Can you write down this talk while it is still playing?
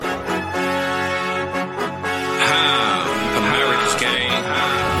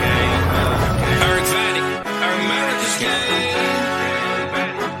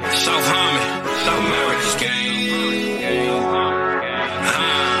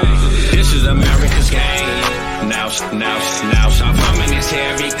America's game. Now, stop humming this here,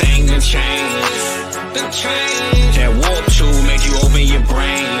 everything done changed. That warp tool make you open your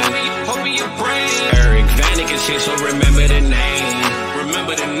brain. Eric Vanek is here, so remember the name.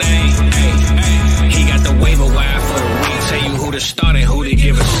 He got the waiver wire for the week. Tell you who to start and who to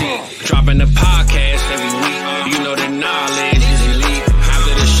give a seat. Dropping the podcast every week. You know the knowledge is elite.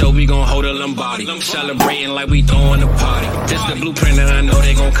 After the show, we gon' hold a Lombardi. Celebrating like we throwing a party. This the blueprint and I know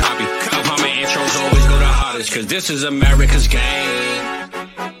they gon' copy. Obama intros always go the hardest, cause this is America's game.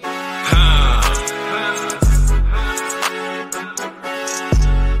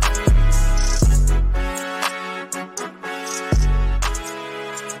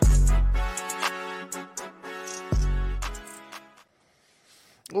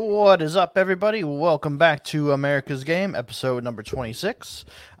 What is up, everybody? Welcome back to America's Game, episode number 26.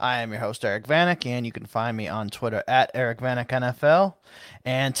 I am your host, Eric Vanek, and you can find me on Twitter at Eric Vanek NFL.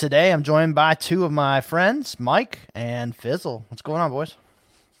 And today I'm joined by two of my friends, Mike and Fizzle. What's going on, boys?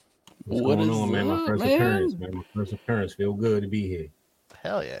 What's going on, man? My first appearance, man. My first appearance. Feel good to be here.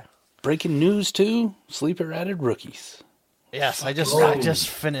 Hell yeah. Breaking news, too. Sleeper added rookies. Yes, I just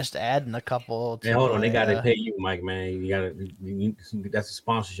finished adding a couple. Hey, hold on. They got to pay you, Mike, man. That's a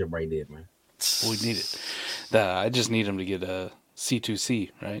sponsorship right there, man. We need it. I just need them to get a C2C,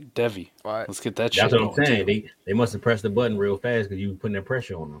 right? Devi. Right. Let's get that shit. That's what I'm saying. They must have pressed the button real fast because you were putting that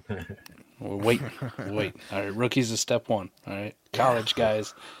pressure on them. Well, wait. All right, rookies is step one. All right, college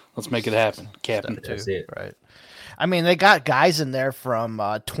guys, let's make it happen. Captain. That's it. Right. I mean, they got guys in there from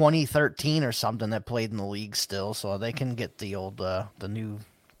 2013 or something that played in the league still, so they can get the old, the new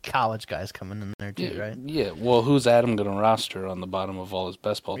college guys coming in there too, right? Yeah. Well, who's Adam going to roster on the bottom of all his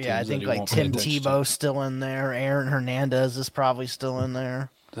best ball teams? Yeah, I think like Tim Tebow's still in there. Aaron Hernandez is probably still in there.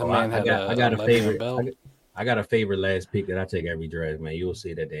 I got a favorite. I got a favorite last pick that I take every draft, man. You'll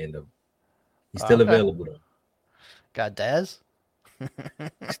see it at the end of. He's still available though. Got Dez.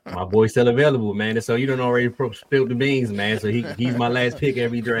 My boy's still available, man. And so you don't already spilled the beans, man. So he's my last pick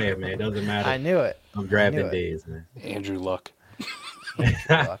every draft, man. Doesn't matter. I knew it. I'm drafting Dez, man. Andrew Luck. You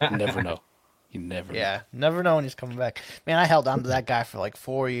never know. You never know. Yeah, never know when he's coming back. Man, I held on to that guy for like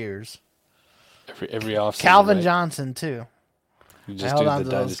 4 years. Every offseason. Calvin Johnson too. You just do the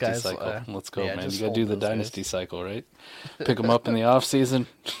dynasty cycle. Let's go, man. You got to do the dynasty cycle, right? Pick them up in the offseason.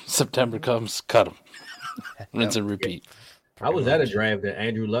 September comes, cut them. Rinse and repeat. I was at a draft that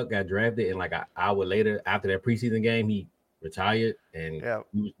Andrew Luck got drafted, and like an hour later, after that preseason game, he retired, and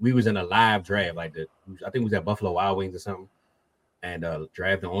we was in a live draft. I think it was at Buffalo Wild Wings or something, and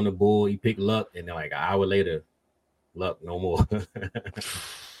drafted on the bull. He picked Luck, and then like an hour later, Luck no more.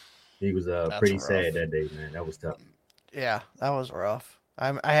 He was pretty sad that day, man. That was tough. Yeah, that was rough.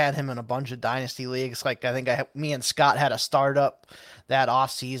 I had him in a bunch of dynasty leagues. Like I think me and Scott had a startup that off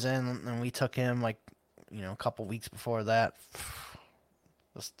season, and we took him like, a couple weeks before that.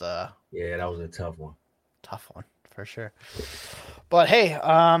 Just yeah, that was a tough one. Tough one for sure. But hey,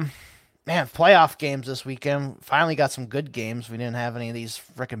 man, playoff games this weekend. Finally got some good games. We didn't have any of these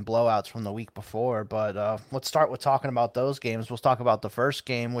freaking blowouts from the week before. But let's start with talking about those games. We'll talk about the first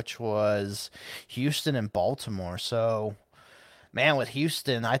game, which was Houston and Baltimore. So, man, with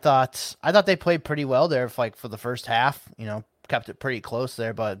Houston, I thought they played pretty well there, for the first half. Kept it pretty close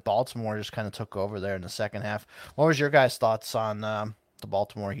there, but Baltimore just kind of took over there in the second half. What was your guys' thoughts on the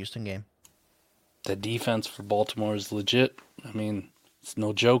Baltimore-Houston game? The defense for Baltimore is legit. I mean, it's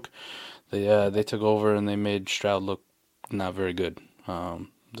no joke. They took over and they made Stroud look not very good.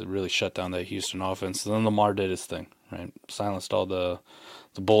 They really shut down that Houston offense. And then Lamar did his thing, right? Silenced all the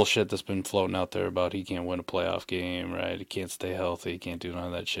bullshit that's been floating out there about he can't win a playoff game, right? He can't stay healthy. He can't do none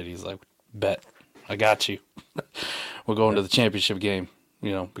of that shit. He's like, bet. I got you. We're going to the championship game,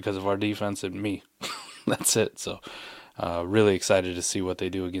 because of our defense and me. That's it. So, really excited to see what they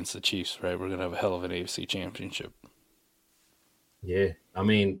do against the Chiefs, right? We're going to have a hell of an AFC championship. Yeah. I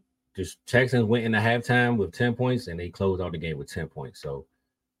mean, just Texans went into halftime with 10 points, and they closed out the game with 10 points. So,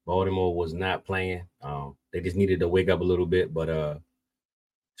 Baltimore was not playing. They just needed to wake up a little bit, but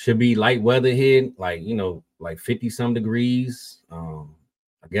should be light weather here, like 50-some degrees.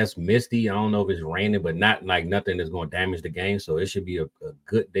 I guess misty. I don't know if it's raining, but not like nothing that's going to damage the game. So it should be a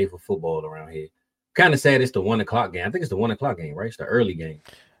good day for football around here. Kind of sad it's the 1 o'clock game. I think it's the 1 o'clock game, right? It's the early game.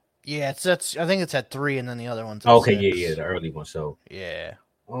 Yeah, I think it's at 3, and then the other one's at okay. 6. Yeah, the early one. So yeah.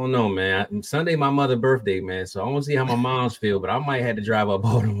 I don't know, man. Sunday, my mother's birthday, man. So I want to see how my mom's feel, but I might have to drive up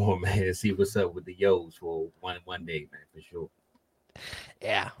Baltimore, man, and see what's up with the Yos for one day, man, for sure.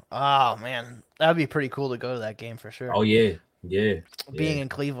 Yeah. Oh man, that'd be pretty cool to go to that game for sure. Oh yeah. Yeah. Being in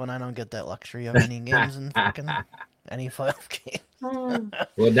Cleveland, I don't get that luxury of any games in fucking any playoff game.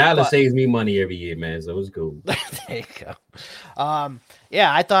 Well, Dallas But saves me money every year, man, so it's cool. there you go.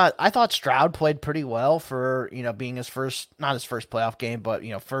 Yeah, I thought Stroud played pretty well for being his first, not his first playoff game, but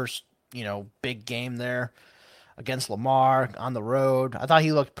first big game there against Lamar on the road. I thought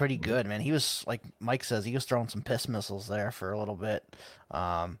he looked pretty good, man. He was, like Mike says, he was throwing some piss missiles there for a little bit.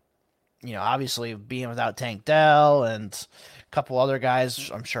 Obviously being without Tank Dell and a couple other guys,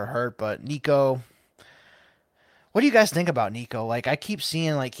 I'm sure hurt, but Nico. What do you guys think about Nico? Like, I keep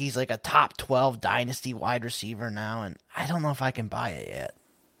seeing like he's like a top 12 dynasty wide receiver now, and I don't know if I can buy it yet.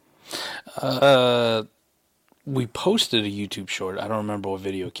 We posted a YouTube short. I don't remember what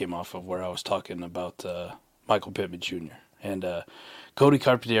video it came off of where I was talking about Michael Pittman Jr. And Cody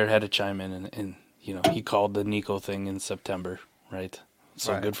Carpentier had to chime in, and he called the Nico thing in September, right?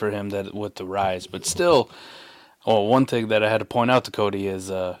 So Right. good for him that with the rise, but still. Well, one thing that I had to point out to Cody is,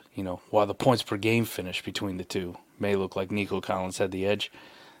 while the points per game finish between the two may look like Nico Collins had the edge,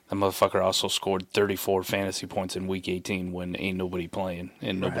 that motherfucker also scored 34 fantasy points in Week 18 when ain't nobody playing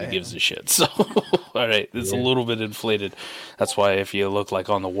and nobody Right. gives a shit. So, all right, it's a little bit inflated. That's why if you look like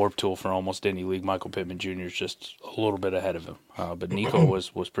on the warp tool for almost any league, Michael Pittman Jr. is just a little bit ahead of him. But Nico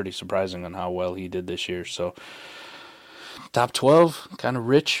was pretty surprising on how well he did this year. So. Top 12, kind of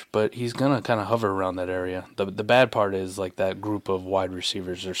rich, but he's going to kind of hover around that area. The bad part is, like, that group of wide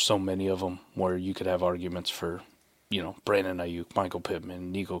receivers, there's so many of them where you could have arguments for, Brandon Ayuk, Michael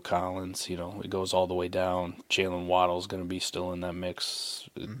Pittman, Nico Collins, it goes all the way down. Jalen Waddle's going to be still in that mix.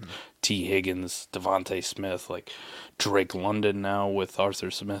 Mm-hmm. T. Higgins, Devontae Smith, like Drake London now with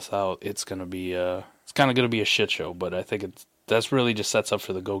Arthur Smith out. It's going to be it's kind of going to be a shit show, but I think that's really just sets up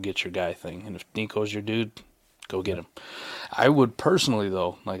for the go get your guy thing. And if Nico's your dude, go get him. I would personally,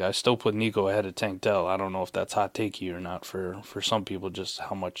 though, like, I still put Nico ahead of Tank Dell. I don't know if that's hot takey or not for some people, just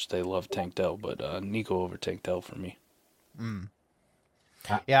how much they love Tank Dell, but Nico over Tank Dell for me.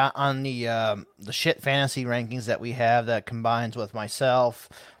 Yeah, on the shit fantasy rankings that we have that combines with myself,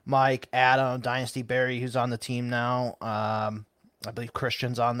 Mike, Adam, Dynasty Barry, who's on the team now. I believe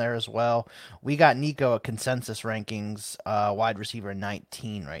Christian's on there as well. We got Nico at consensus rankings, wide receiver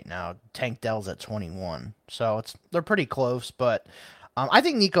 19 right now. Tank Dell's at 21. So they're pretty close, but I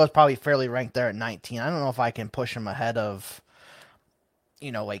think Nico is probably fairly ranked there at 19. I don't know if I can push him ahead of,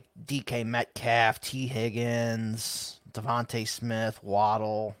 like DK Metcalf, T. Higgins, Devontae Smith,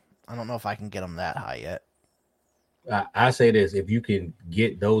 Waddle. I don't know if I can get him that high yet. I say this: if you can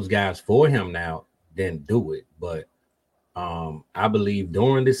get those guys for him now, then do it. But I believe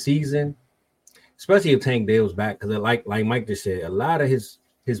during the season, especially if Tank Dell's back, because like Mike just said, a lot of his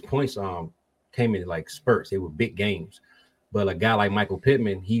points came in like spurts. They were big games. But a guy like Michael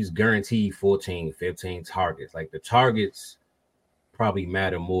Pittman, he's guaranteed 14, 15 targets. Like, the targets probably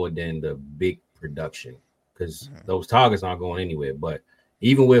matter more than the big production, because those targets aren't going anywhere. But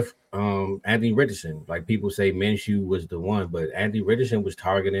even with Anthony Richardson, like, people say Minshew was the one, but Anthony Richardson was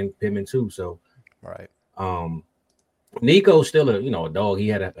targeting Pittman too. So Right. Nico's still a dog. He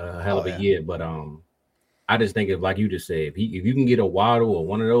had a hell of a yeah. year, but I just think, like you just said, if you can get a Waddle or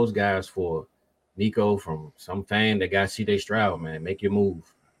one of those guys for Nico from some fan that got C.J. Stroud, man, make your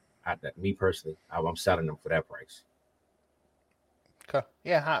move. Me personally, I'm selling them for that price. Okay.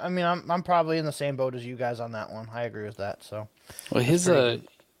 Yeah, I mean, I'm probably in the same boat as you guys on that one. I agree with that. So, Well, his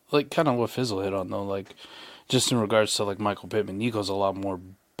like, kind of what Fizzle hit on, though, like, just in regards to, like, Michael Pittman, Nico's a lot more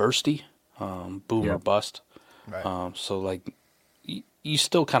bursty, boom or bust. right. So, like, you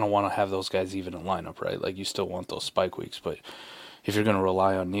still kind of want to have those guys even in lineup, right? Like, you still want those spike weeks, but if you're going to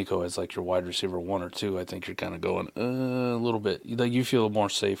rely on Nico as, like, your wide receiver 1 or 2, I think you're kind of going a little bit. Like, you feel more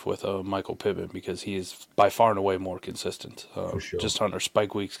safe with Michael Pittman because he is by far and away more consistent. For sure. Just on their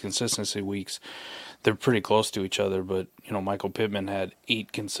spike weeks, consistency weeks, they're pretty close to each other. But, Michael Pittman had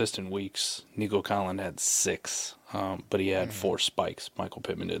 8 consistent weeks. Nico Collins had 6. But he had 4 spikes. Michael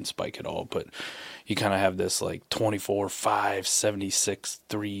Pittman didn't spike at all. But you kind of have this, like, 24, 5, 76,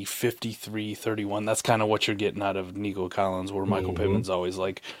 3, 53, 31. That's kind of what you're getting out of Nico Collins, where Michael Pittman's always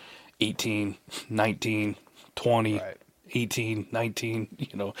like 18, 19, 20, Right. 18,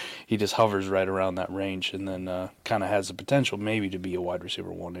 19. He just hovers right around that range, and then kind of has the potential maybe to be a wide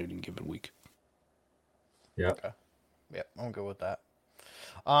receiver 1 any given week. Yeah. Okay. Yep, I'm good with that.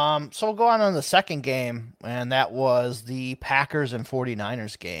 So we'll go on to the second game, and that was the Packers and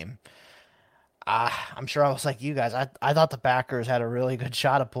 49ers game. I'm sure I was like you guys. I thought the Packers had a really good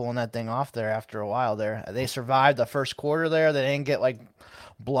shot of pulling that thing off there after a while there. They survived the first quarter there. They didn't get, like,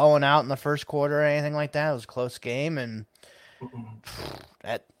 blown out in the first quarter or anything like that. It was a close game, and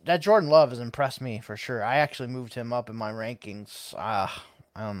that Jordan Love has impressed me for sure. I actually moved him up in my rankings.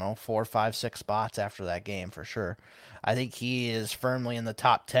 I don't know, 4, 5, 6 spots after that game for sure. I think he is firmly in the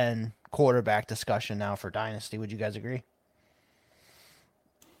top 10 quarterback discussion now for Dynasty. Would you guys agree?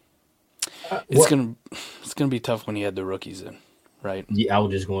 It's gonna be tough when you had the rookies in, right? Yeah, I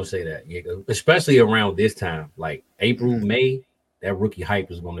was just gonna say that. Yeah, especially around this time, like April, May, that rookie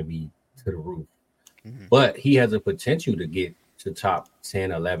hype is gonna be to the roof. But he has a potential to get to top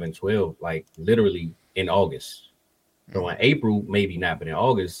 10, 11, 12, like literally in August. So in April, maybe not, but in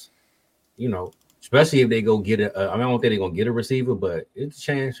August, especially if they go get I don't think they're gonna get a receiver, but it's a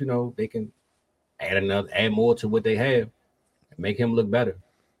chance, they can add more to what they have and make him look better.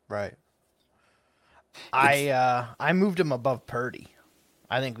 Right. I moved him above Purdy.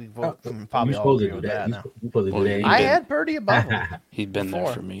 I think we both can probably all agree with that now. I had Purdy above him. He'd been there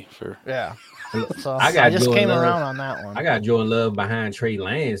for me for So I just came around on that one. I got Jordan Love behind Trey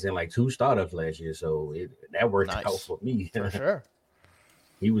Lance in like 2 startups last year, so that worked out for me. For sure.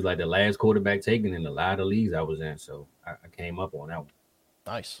 He was like the last quarterback taken in a lot of leagues I was in, so I came up on that one.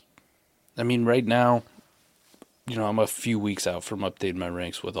 Nice. I mean, right now, I'm a few weeks out from updating my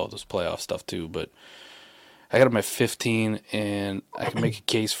ranks with all this playoff stuff too, but I got him at 15, and I can make a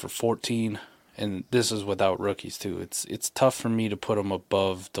case for 14, and this is without rookies too. It's tough for me to put him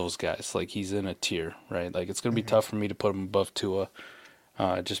above those guys. Like, he's in a tier, right? Like, it's going to be tough for me to put him above Tua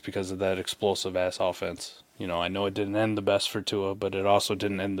just because of that explosive-ass offense. I know it didn't end the best for Tua, but it also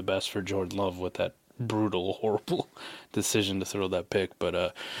didn't end the best for Jordan Love with that brutal, horrible decision to throw that pick.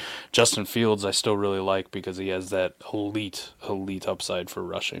 But Justin Fields I still really like because he has that elite upside for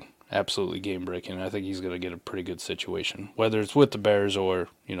rushing. Absolutely game-breaking. I think he's going to get a pretty good situation, whether it's with the Bears or,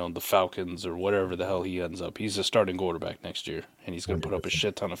 the Falcons or whatever the hell he ends up. He's a starting quarterback next year, and he's going to put up a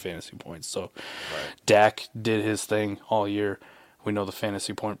shit ton of fantasy points. So Dak did his thing all year. We know the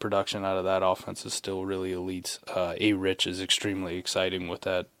fantasy point production out of that offense is still really elite. A-Rich is extremely exciting with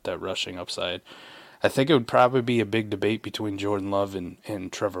that rushing upside. I think it would probably be a big debate between Jordan Love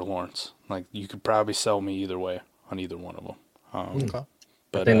and Trevor Lawrence. Like, you could probably sell me either way on either one of them. Okay.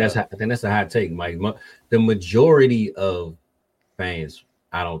 But I think that's a hot take, Mike. The majority of fans,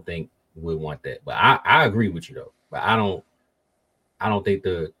 I don't think would want that. But I agree with you though. But I don't think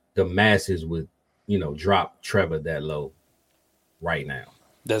the masses would, drop Trevor that low right now.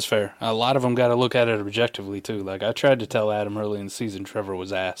 That's fair. A lot of them got to look at it objectively too. Like, I tried to tell Adam early in the season, Trevor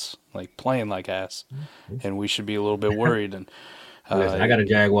was ass, like playing like ass, and we should be a little bit worried. And listen, I got a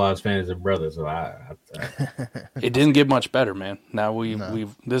Jaguars fan as a brother, so it didn't get much better, man. Now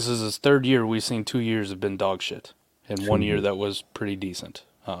we've this is his 3rd year. We've seen 2 years have been dog shit, and 1 year that was pretty decent.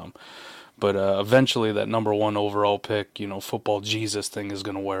 But eventually, that number 1 overall pick, football Jesus thing is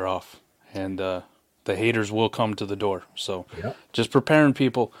going to wear off, and the haters will come to the door. So just preparing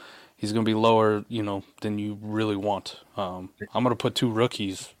people. He's going to be lower, than you really want. I'm going to put 2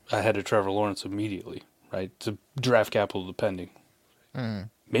 rookies ahead of Trevor Lawrence immediately, right? To draft capital depending.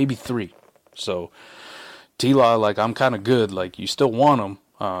 Maybe 3. So T-Law, like, I'm kind of good. Like, you still want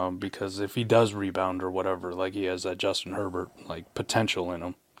him because if he does rebound or whatever, like, he has that Justin Herbert like potential in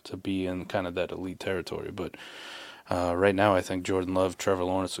him to be in kind of that elite territory. But right now, I think Jordan Love, Trevor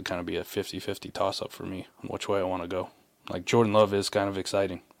Lawrence would kind of be a 50-50 toss-up for me on which way I want to go. Like, Jordan Love is kind of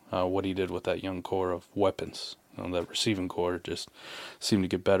exciting. What he did with that young core of weapons, that receiving core just seemed to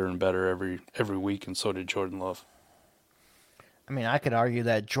get better and better every week, and so did Jordan Love. I mean, I could argue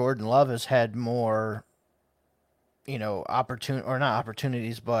that Jordan Love has had more, not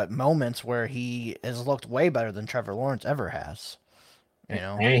opportunities, but moments where he has looked way better than Trevor Lawrence ever has.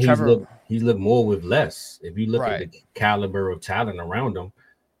 And he's looked more with less. If you look at the caliber of talent around him,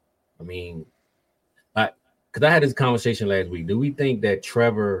 I mean, because I had this conversation last week. Do we think that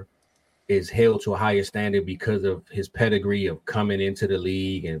Trevor is held to a higher standard because of his pedigree of coming into the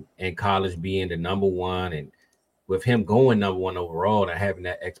league and college being the number 1, and with him going number 1 overall and having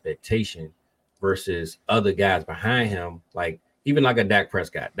that expectation versus other guys behind him, like even like a Dak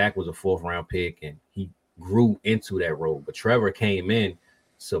Prescott. Dak was a 4th round pick and he grew into that role, but Trevor came in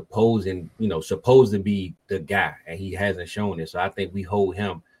supposed to be the guy, and he hasn't shown it. So I think we hold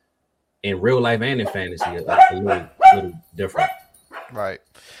him in real life and in fantasy a little different. Right.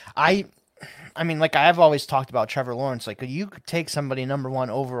 I mean, like, I've always talked about Trevor Lawrence. Like, you could take somebody number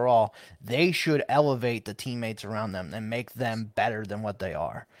 1 overall, they should elevate the teammates around them and make them better than what they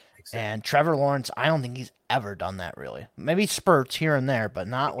are. Exactly. And Trevor Lawrence, I don't think he's ever done that, really. Maybe spurts here and there, but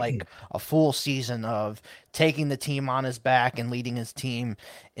not like a full season of taking the team on his back and leading his team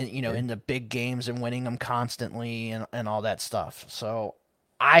in the big games and winning them constantly and all that stuff. So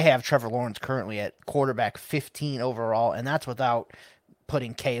I have Trevor Lawrence currently at quarterback 15 overall, and that's without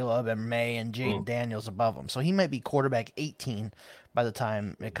putting Caleb and May and Jaden Daniels above him. So he might be quarterback 18, by the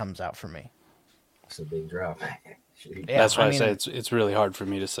time it comes out for me. That's a big drop. Yeah, That's why I mean, say it's really hard for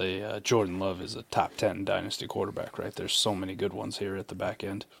me to say Jordan Love is a top 10 dynasty quarterback, right? There's so many good ones here at the back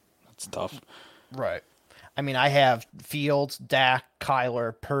end. That's tough. right. I mean, I have Fields, Dak,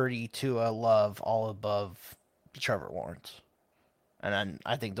 Kyler, Purdy, Tua, Love, all above Trevor Lawrence. And then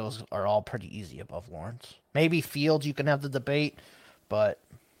I think those are all pretty easy above Lawrence. Maybe Fields, you can have the debate, but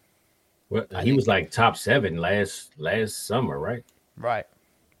Well, he was like top 7 last summer, right? right,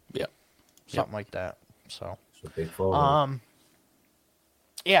 Yeah. something like that. So, It's a big fall.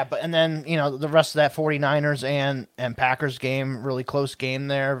 yeah, but and then the rest of that 49ers and Packers game, really close game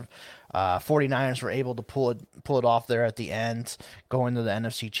there. 49ers were able to pull it off there at the end, going to the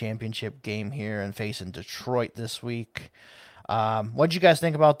NFC Championship game here and facing Detroit this week. What did you guys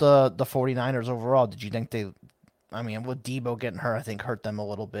think about the 49ers overall? Did you think with Debo getting hurt, I think hurt them a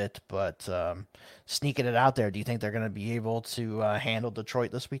little bit, but sneaking it out there, do you think they're going to be able to handle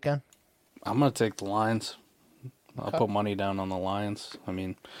Detroit this weekend? I'm going to take the Lions. I'll put money down on the Lions. I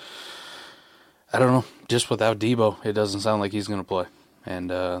mean, I don't know. Just without Debo, it doesn't sound like he's going to play. And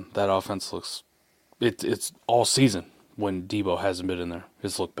that offense looks... It's all season when Debo hasn't been in there.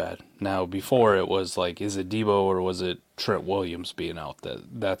 It's looked bad. Now, before it was like, is it Debo or was it Trent Williams being out?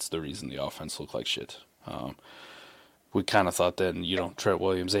 That's the reason the offense looked like shit. We kind of thought then, Trent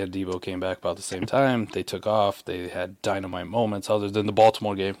Williams and Debo came back about the same time. They took off. They had dynamite moments other than the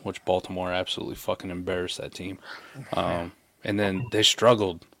Baltimore game, which Baltimore absolutely fucking embarrassed that team. And then they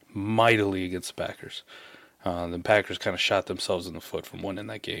struggled mightily against the Packers. The Packers kind of shot themselves in the foot from winning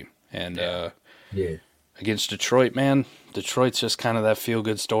that game. And against Detroit, man, Detroit's just kind of that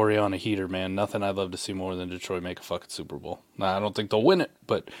feel-good story on a heater, man. Nothing I'd love to see more than Detroit make a fucking Super Bowl. Now, I don't think they'll win it,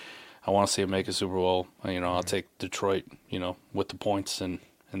 but I want to see them make a Super Bowl. I'll take Detroit, with the points, and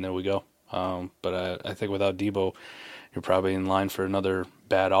there we go. But I think without Debo, you're probably in line for another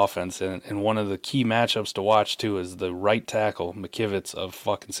bad offense. And one of the key matchups to watch, too, is the right tackle, McKivitz of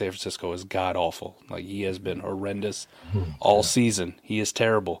fucking San Francisco, is god-awful. Like, he has been horrendous all season. He is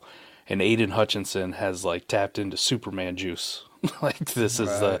terrible. And Aiden Hutchinson has, tapped into Superman juice. This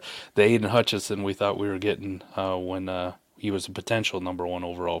is the Aiden Hutchinson we thought we were getting when he was a potential number 1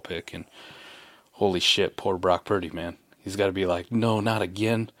 overall pick. And holy shit, poor Brock Purdy, man. He's got to be like, no, not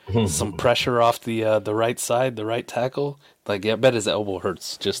again. Some pressure off the right side, the right tackle. I bet his elbow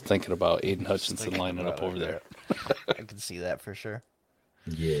hurts just thinking about Aiden Hutchinson lining up over there. I can see that for sure.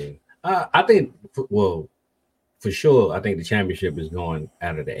 Yeah. I think, for sure, I think the championship is going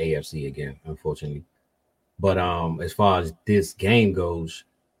out of the AFC again, unfortunately. But as far as this game goes,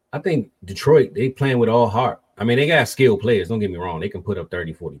 I think Detroit, they playing with all heart. I mean, they got skilled players. Don't get me wrong. They can put up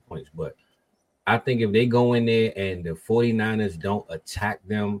 30, 40 points. But I think if they go in there and the 49ers don't attack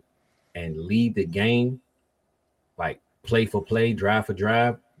them and lead the game, play for play, drive for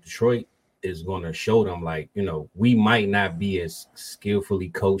drive, Detroit is going to show them, we might not be as skillfully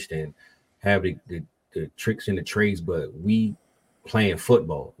coached and have the tricks and the trades, but we playing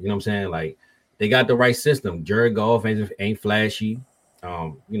football. You know what I'm saying? They got the right system. Jared Goff ain't flashy.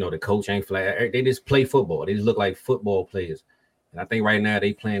 The coach ain't flashy. They just play football. They just look like football players. And I think right now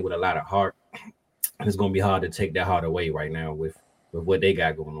they playing with a lot of heart. It's going to be hard to take that heart away right now with what they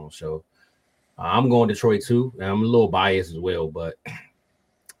got going on. So I'm going Detroit too. And I'm a little biased as well, but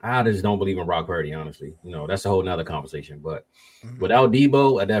I just don't believe in Brock Purdy, honestly. That's a whole nother conversation. But without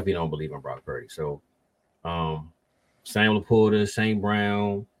Debo, I definitely don't believe in Brock Purdy. So Sam Laporta, St.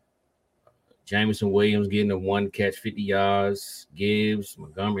 Brown, Jameson Williams getting a 1 catch, 50 yards, Gibbs,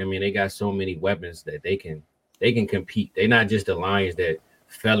 Montgomery. I mean, they got so many weapons that they can compete. They're not just the Lions that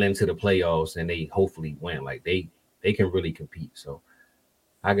fell into the playoffs and they hopefully win. They can really compete. So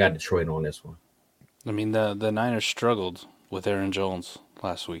I got Detroit on this one. I mean, the Niners struggled with Aaron Jones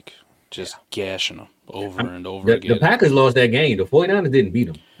last week, just gashing them over and over again. The Packers lost that game. The 49ers didn't beat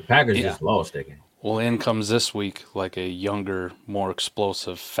them. The Packers just lost that game. Well, in comes this week a younger, more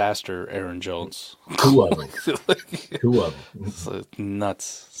explosive, faster Aaron Jones. 2 of them. 2 of them. It's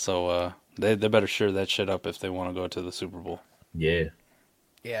nuts. So they better sure that shit up if they want to go to the Super Bowl. Yeah.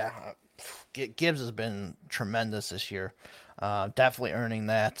 Yeah. Gibbs has been tremendous this year. Definitely earning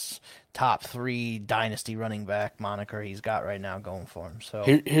that top 3 dynasty running back moniker he's got right now going for him. So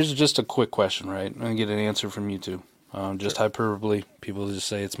here's just a quick question, right? I'm gonna get an answer from you two. Just hyperbole. People just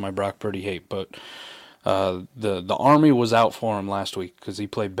say it's my Brock Purdy hate, but the Army was out for him last week because he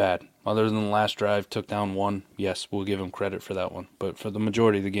played bad. Other than the last drive, took down 1. Yes, we'll give him credit for that one. But for the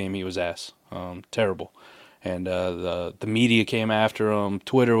majority of the game, he was ass. Terrible. And the media came after him.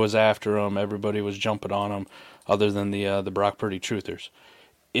 Twitter was after him. Everybody was jumping on him, other than the Brock Purdy truthers.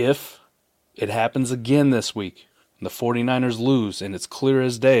 If it happens again this week, the 49ers lose, and it's clear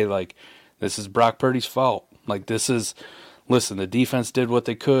as day, like, this is Brock Purdy's fault. Like, listen, the defense did what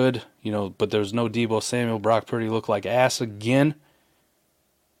they could, but there's no Deebo Samuel. Brock Purdy looked like ass again.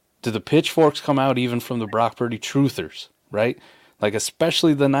 Do the pitchforks come out even from the Brock Purdy truthers, right? Like,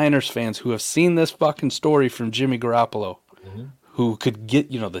 especially the Niners fans who have seen this fucking story from Jimmy Garoppolo, who could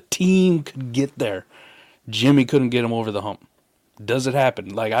get, the team could get there. Jimmy couldn't get him over the hump. Does it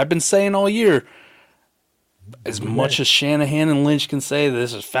happen? Like I've been saying all year, as much as Shanahan and Lynch can say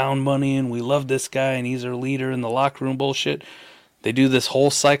this is found money and we love this guy and he's our leader in the locker room bullshit, they do this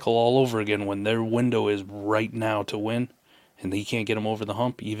whole cycle all over again when their window is right now to win and he can't get him over the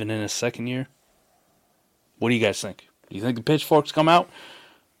hump even in his second year. What do you guys think? Do you think the pitchforks come out?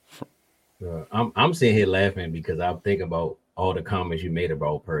 I'm sitting here laughing because I'm thinking about all the comments you made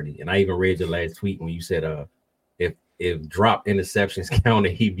about Purdy. And I even read your last tweet when you said if dropped interceptions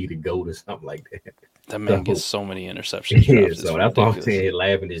counted, he'd be the GOAT or something like that. That man gets so many interceptions. Yeah, so that's why I'm sitting here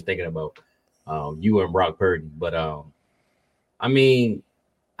laughing, just thinking about you and Brock Purdy. But I mean,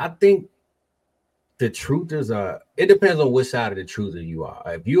 I think the truthers are. It depends on which side of the truther you are.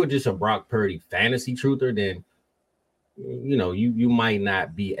 If you are just a Brock Purdy fantasy truther, then you might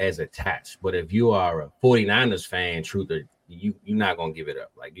not be as attached. But if you are a 49ers fan truther, you're not gonna give it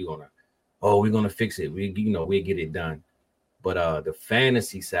up. Like you're gonna, we're gonna fix it. We'll get it done. But the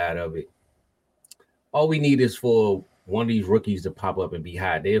fantasy side of it, all we need is for one of these rookies to pop up and be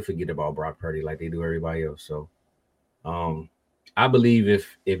hot. They'll forget about Brock Purdy like they do everybody else. So I believe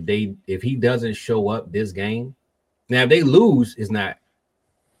if he doesn't show up this game, now if they lose, it's not,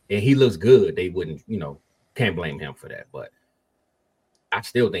 and he looks good, they wouldn't, can't blame him for that. But I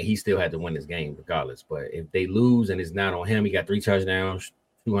still think he still had to win this game regardless. But if they lose and it's not on him, he got 3 touchdowns,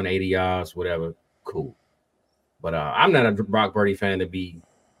 280 yards, whatever, cool. But I'm not a Brock Purdy fan to be,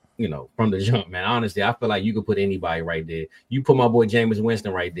 from the jump, man. Honestly, I feel like you could put anybody right there. You put my boy Jameis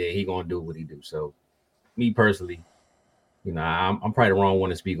Winston right there, he gonna do what he do. So, me personally, I'm probably the wrong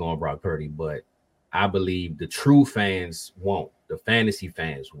one to speak on Brock Purdy, but I believe the true fans won't. The fantasy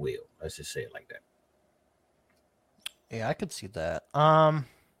fans will. Let's just say it like that. Yeah, I could see that.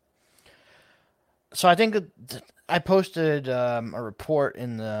 So I think I posted a report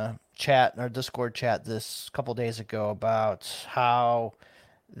in the chat, our Discord chat, this couple days ago about how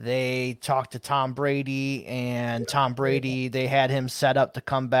they talked to Tom Brady, and Tom Brady, they had him set up to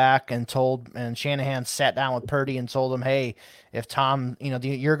come back, and Shanahan sat down with Purdy and told him, hey, if Tom,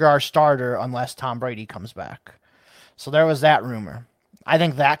 you're our starter unless Tom Brady comes back. So there was that rumor. I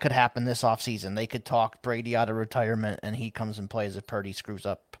think that could happen this offseason. They could talk Brady out of retirement and he comes and plays if Purdy screws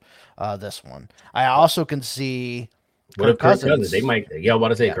up this one. I also can see Kirk Cousins. They might, about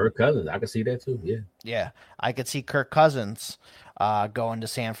to say Kirk Cousins. I could see that too. Yeah. Yeah. I could see Kirk Cousins going to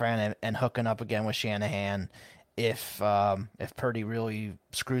San Fran and hooking up again with Shanahan if Purdy really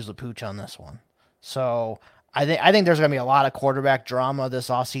screws the pooch on this one. So I think there's going to be a lot of quarterback drama this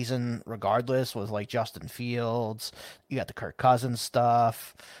offseason regardless, with like Justin Fields. You got the Kirk Cousins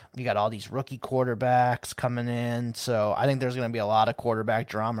stuff. You got all these rookie quarterbacks coming in. So I think there's going to be a lot of quarterback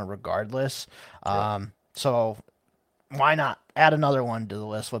drama regardless. Sure. So why not add another one to the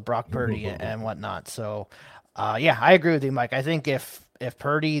list with Brock Purdy and whatnot? So, I agree with you, Mike. I think if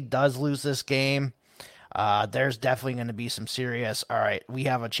Purdy does lose this game, there's definitely going to be some serious, all right, we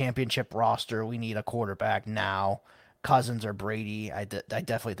have a championship roster. We need a quarterback now. Cousins or Brady, I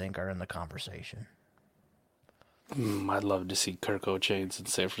definitely think are in the conversation. I'd love to see Kirk O'Chains in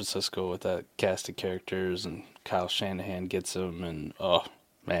San Francisco with that cast of characters, and Kyle Shanahan gets him, and oh,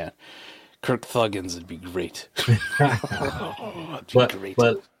 man. Kirk Thuggins would be great.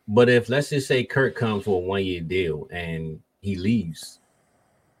 But if, let's just say Kirk comes for a 1-year deal and he leaves,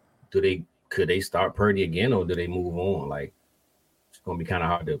 could they start Purdy again, or do they move on? Like, it's gonna be kind of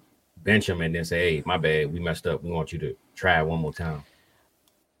hard to bench him and then say, "Hey, my bad, we messed up. We want you to try it one more time."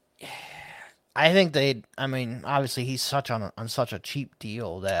 I think obviously he's on such a cheap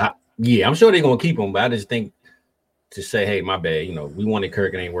deal that I'm sure they're gonna keep him, but I just think to say, "Hey, my bad, we wanted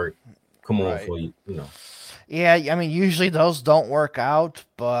Kirk, it ain't work. Come on, for you." Yeah, usually those don't work out,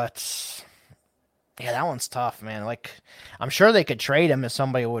 but yeah, that one's tough, man. Like, I'm sure they could trade him if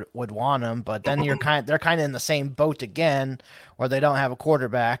somebody would want him, but then they're kind of in the same boat again, where they don't have a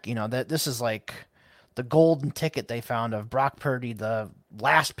quarterback. That this is like the golden ticket they found of Brock Purdy, the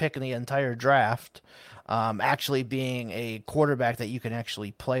last pick in the entire draft, actually being a quarterback that you can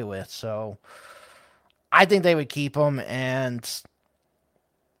actually play with. So I think they would keep him, and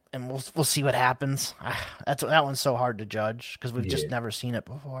we'll see what happens. That one's so hard to judge because we've just never seen it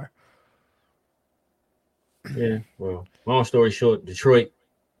before. Yeah, well, long story short, Detroit,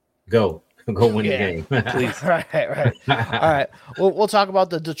 go. Go win Yeah. the game. Please. Right. All right. We'll talk about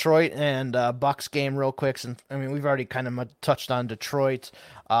the Detroit and Bucks game real quick. Since I mean we've already kind of touched on Detroit,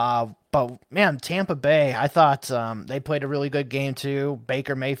 but man, Tampa Bay. I thought they played a really good game too.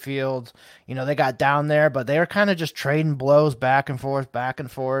 Baker Mayfield, they got down there, but they were kind of just trading blows back and forth, back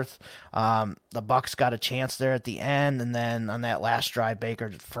and forth. The Bucks got a chance there at the end, and then on that last drive,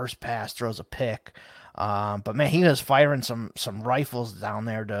 Baker first pass throws a pick. But man, he was firing some rifles down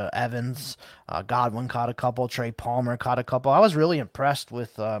there to Evans. Godwin caught a couple. Trey Palmer caught a couple. I was really impressed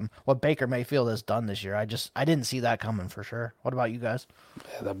with what Baker Mayfield has done this year. I didn't see that coming for sure. What about you guys?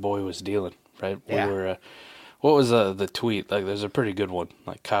 Yeah, that boy was dealing, right? Yeah. We were. What was the tweet? Like, there's a pretty good one.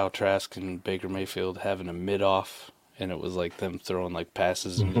 Like Kyle Trask and Baker Mayfield having a mid-off, and it was like them throwing like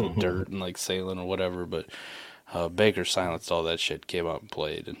passes into the dirt and like sailing or whatever. But Baker silenced all that shit, came out and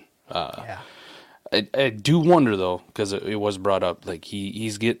played, and Yeah. I do wonder though, because it was brought up, like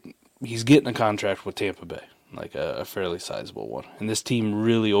he's getting a contract with Tampa Bay, like a fairly sizable one, and this team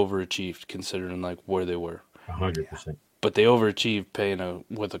really overachieved considering like where they were. 100%. But they overachieved paying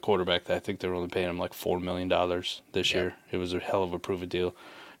with a quarterback that I think they were only paying him like $4 million this year. It was a hell of a prove it deal.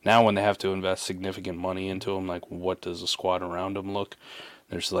 Now when they have to invest significant money into him, like what does the squad around him look?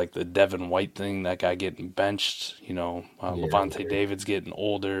 There's like the Devin White thing, that guy getting benched. Levante David's getting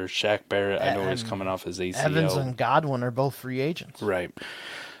older. Shaq Barrett, I know he's coming off his ACL. Evans and Godwin are both free agents. Right.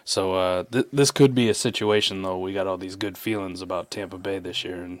 So this could be a situation, though. We got all these good feelings about Tampa Bay this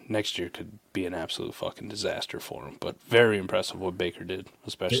year, and next year could be an absolute fucking disaster for him. But very impressive what Baker did,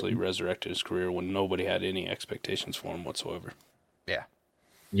 especially resurrected his career when nobody had any expectations for him whatsoever. Yeah.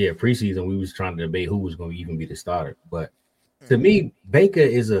 Yeah, preseason we was trying to debate who was going to even be the starter, but to me, Baker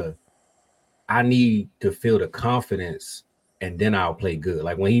is I need to feel the confidence, and then I'll play good.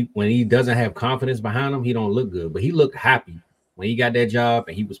 Like when he doesn't have confidence behind him, he don't look good. But he looked happy when he got that job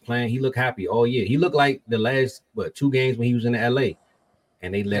and he was playing. He looked happy all year. He looked like the last 2 games when he was in LA,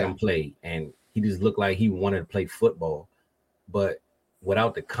 and they let him play, and he just looked like he wanted to play football. But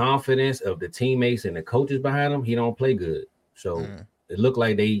without the confidence of the teammates and the coaches behind him, he don't play good. So it looked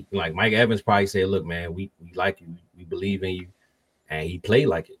like Mike Evans probably said, "Look, man, we like you, we believe in you," and he played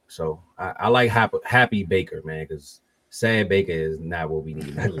like it. So I like happy Baker, man, because sad Baker is not what we need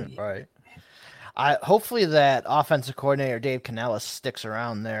in the league. Right. Hopefully that offensive coordinator Dave Canellis sticks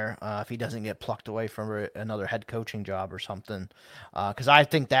around there if he doesn't get plucked away from another head coaching job or something. Because I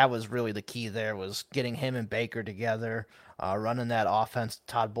think that was really the key there, was getting him and Baker together, running that offense.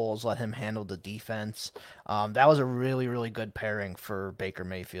 Todd Bowles let him handle the defense. That was a really, really good pairing for Baker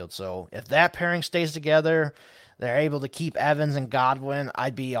Mayfield. So if that pairing stays together, they're able to keep Evans and Godwin,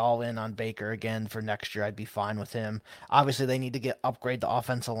 I'd be all in on Baker again for next year. I'd be fine with him. Obviously, they need to upgrade the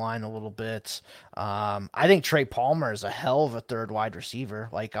offensive line a little bit. I think Trey Palmer is a hell of a third wide receiver.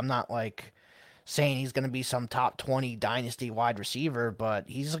 Like, I'm not saying he's going to be some top 20 dynasty wide receiver, but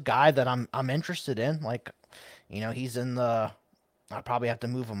he's a guy that I'm interested in. He's in the, I probably have to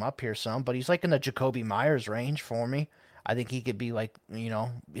move him up here some, but he's like in the Jacoby Myers range for me. I think he could be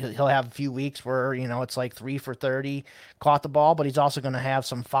he'll have a few weeks where, it's like 3 for 30, caught the ball, but he's also going to have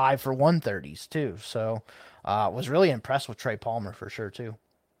some 5 for 130s too. So was really impressed with Trey Palmer for sure too.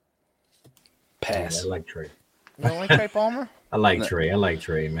 Pass. Yeah, I like Trey. You don't like Trey Palmer? I like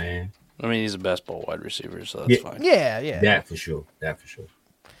Trey, man. I mean, he's a best ball wide receiver, so that's fine. Yeah. That for sure.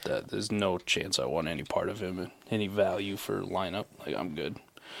 There's no chance I want any part of him and any value for lineup. Like, I'm good.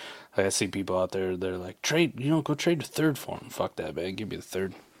 Like, I see people out there, they're like, go trade the third for him. Fuck that, man. Give me the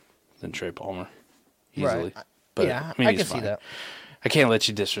third. Then Trey Palmer. Easily. Right. But, yeah, I can see that. I can't let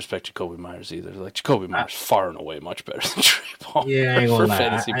you disrespect Jacoby Myers either. Like, Jacoby Myers far and away much better than Trey Palmer. Yeah, I ain't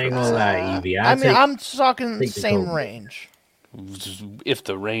gonna lie. Evie. I'm talking the same range. If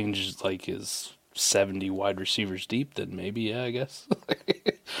the range is 70 wide receivers deep, then maybe, yeah, I guess.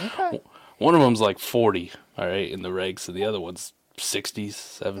 Okay. One of them's like 40, all right, in the regs, and the other one's 60s,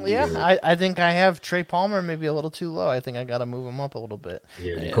 70s. Yeah, I think I have Trey Palmer maybe a little too low. I think I got to move him up a little bit.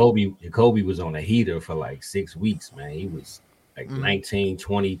 Yeah, Jacoby was on a heater for like 6 weeks, man. He was like 19,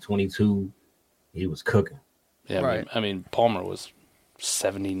 20, 22. He was cooking. Yeah, right. I mean, Palmer was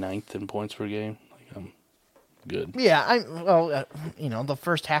 79th in points per game. I'm good. Yeah, the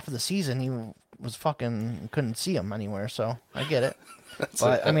first half of the season he was couldn't see him anywhere, so I get it.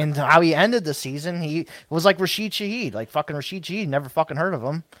 But I mean, how he ended the season, he was like Rashid Shaheed, Rashid Shaheed, never fucking heard of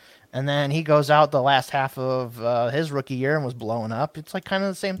him. And then he goes out the last half of his rookie year and was blowing up. It's like kind of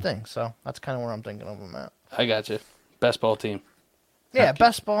the same thing. So that's kind of where I'm thinking of him at. I got you. Best ball team. Yeah,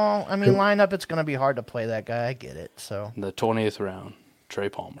 best ball. I mean, lineup, it's going to be hard to play that guy. I get it. So the 20th round, Trey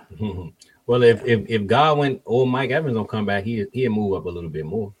Palmer. Well, if Godwin or Mike Evans don't come back, he'll move up a little bit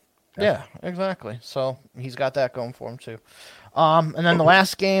more. Yeah, exactly. So he's got that going for him too. And then the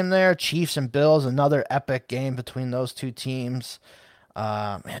last game there, Chiefs and Bills, another epic game between those two teams.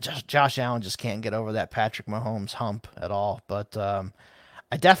 Man, Josh Allen just can't get over that Patrick Mahomes hump at all. But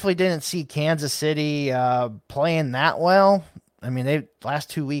I definitely didn't see Kansas City playing that well. I mean, they last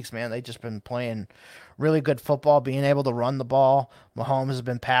 2 weeks, man, they just been playing really good football, being able to run the ball. Mahomes has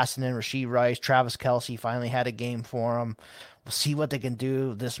been passing in. Rasheed Rice, Travis Kelce finally had a game for him. We'll see what they can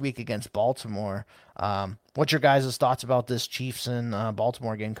do this week against Baltimore. What's your guys' thoughts about this Chiefs and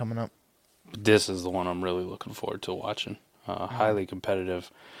Baltimore game coming up? This is the one I'm really looking forward to watching. Highly competitive.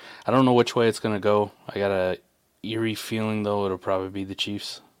 I don't know which way it's going to go. I got a eerie feeling, though, it'll probably be the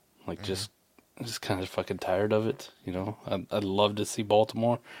Chiefs. Like, just kind of fucking tired of it, you know? I'd love to see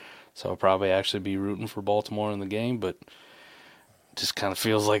Baltimore, so I'll probably actually be rooting for Baltimore in the game, but just kind of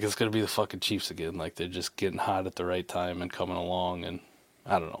feels like it's going to be the fucking Chiefs again. Like, they're just getting hot at the right time and coming along, and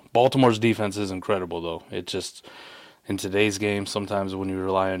I don't know. Baltimore's defense is incredible, though. It just, in today's game, sometimes when you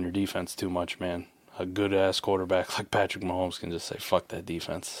rely on your defense too much, man, a good-ass quarterback like Patrick Mahomes can just say, fuck that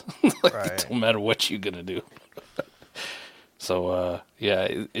defense. Like, Right. it don't matter what you're going to do. So, yeah,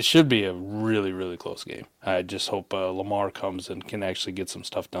 it should be a really, really close game. I just hope Lamar comes and can actually get some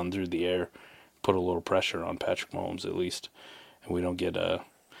stuff done through the air, put a little pressure on Patrick Mahomes at least, and we don't get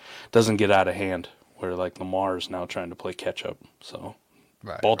doesn't get out of hand where, like, Lamar is now trying to play catch-up. So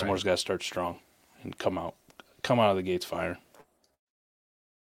Baltimore's got to start strong and come out of the gates firing.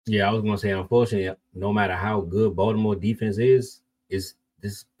 Yeah, I was going to say, unfortunately, no matter how good Baltimore defense is this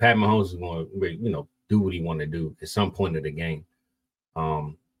Pat Mahomes is going to, do what he want to do at some point of the game.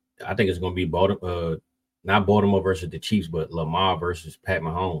 I think it's going to be not Baltimore versus the Chiefs, but Lamar versus Pat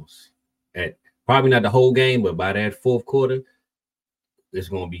Mahomes. At probably not the whole game, but by that fourth quarter, it's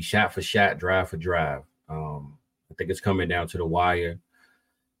going to be shot for shot, drive for drive. I think it's coming down to the wire,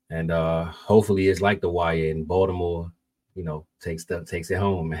 and hopefully it's like the wire in Baltimore. Takes it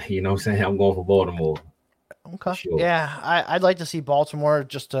home, man. You know what I'm saying? I'm going for Baltimore. Okay. Sure. Yeah, I'd like to see Baltimore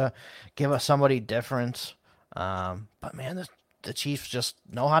just to give us somebody different. But man, the Chiefs just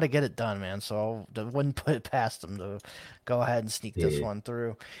know how to get it done, man. So I wouldn't put it past them to go ahead and sneak this one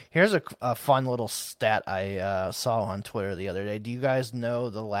through. Here's a fun little stat I saw on Twitter the other day. Do you guys know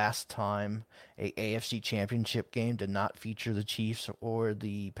the last time a AFC Championship game did not feature the Chiefs or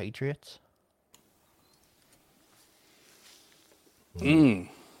the Patriots? Man.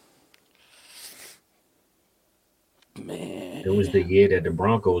 It was the year that the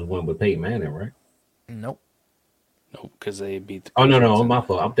Broncos went with Peyton Manning, right? Nope, because they beat the Patriots. Patriots. No, my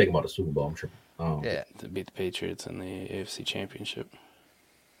fault. I'm thinking about the Super Bowl. I'm tripping. Yeah. They beat the Patriots in the AFC Championship.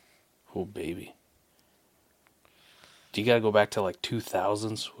 Oh, baby. Do you got to go back to, like,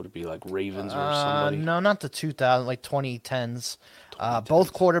 2000s? Would it be, like, Ravens or somebody? No, not the 2000, like 2010s.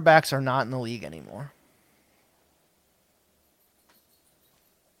 Both quarterbacks are not in the league anymore.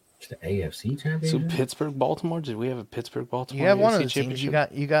 The AFC championship. So Pittsburgh, Baltimore. Did we have a Pittsburgh, Baltimore? You have one of AFC the teams.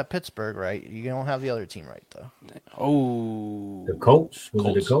 You got Pittsburgh right. You don't have the other team right though. Oh, The Colts. Was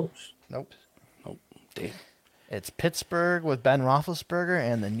it the Colts? Nope. Damn. It's Pittsburgh with Ben Roethlisberger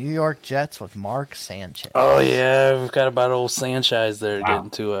and the New York Jets with Mark Sanchez. Oh yeah, we've got about old Sanchez there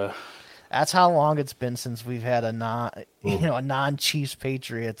getting to a. That's how long it's been since we've had a non-Chiefs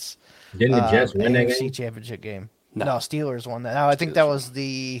Patriots. Didn't the Jets win that AFC game? Championship game? No. Steelers won that. No, I think that was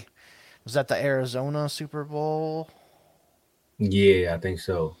Was that the Arizona Super Bowl? Yeah, I think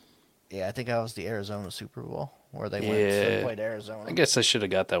so. Yeah, I think that was the Arizona Super Bowl where they played Arizona. I guess I should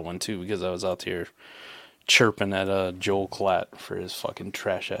have got that one too because I was out here chirping at Joel Klatt for his fucking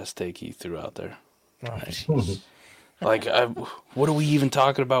trash ass take he threw out there. Like, what are we even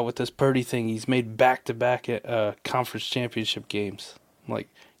talking about with this Purdy thing? He's made back-to-back conference championship games. I'm like,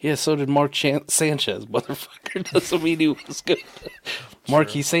 yeah, so did Mark Sanchez, motherfucker. Doesn't mean he was good.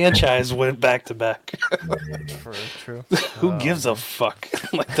 Marky Sanchez went back-to-back. True. Who gives a fuck?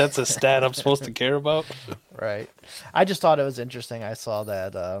 Like, that's a stat I'm supposed to care about? Right. I just thought it was interesting. I saw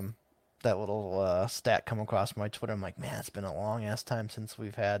that that little stat come across my Twitter. I'm like, man, it's been a long-ass time since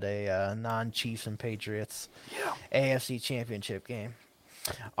we've had a non-Chiefs and Patriots AFC Championship game.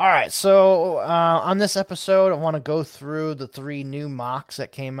 All right, so on this episode, I want to go through the 3 new mocks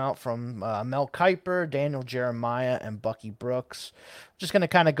that came out from Mel Kiper, Daniel Jeremiah, and Bucky Brooks. Just going to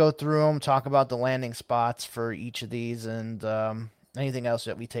kind of go through them, talk about the landing spots for each of these, and anything else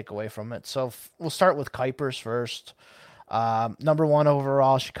that we take away from it. So we'll start with Kiper's first. Number 1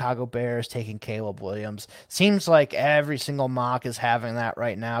 overall, Chicago Bears taking Caleb Williams. Seems like every single mock is having that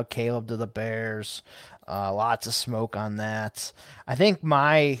right now. Caleb to the Bears. Lots of smoke on that. I think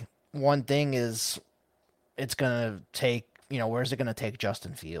my one thing is it's going to take where's it going to take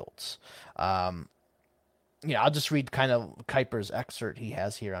Justin Fields? I'll just read kind of Kuiper's excerpt he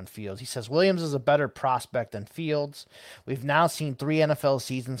has here on Fields. He says, Williams is a better prospect than Fields. We've now seen 3 NFL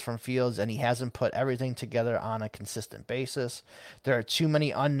seasons from Fields, and he hasn't put everything together on a consistent basis. There are too many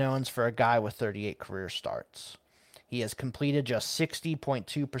unknowns for a guy with 38 career starts. He has completed just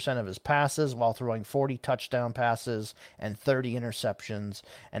 60.2% of his passes while throwing 40 touchdown passes and 30 interceptions,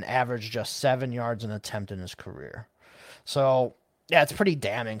 and averaged just 7 yards an attempt in his career. So, yeah, it's pretty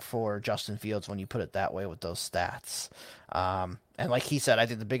damning for Justin Fields when you put it that way with those stats. And like he said, I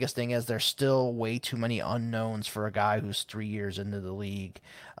think the biggest thing is there's still way too many unknowns for a guy who's 3 years into the league.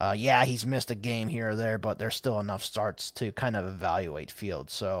 Yeah, he's missed a game here or there, but there's still enough starts to kind of evaluate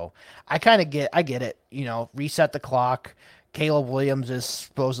Fields. So I get it. Reset the clock. Caleb Williams is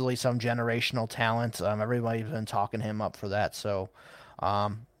supposedly some generational talent. Everybody's been talking him up for that. So,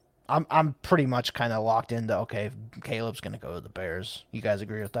 I'm pretty much kind of locked into, okay, Caleb's going to go to the Bears. You guys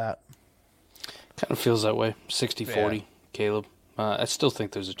agree with that? Kind of feels that way. 60-40, Caleb. I still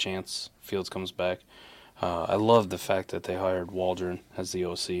think there's a chance Fields comes back. I love the fact that they hired Waldron as the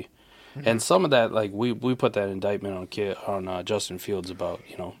OC. Mm-hmm. And some of that, like, we put that indictment on Justin Fields about,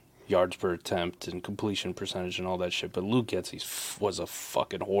 yards per attempt and completion percentage and all that shit. But Luke Getsy was a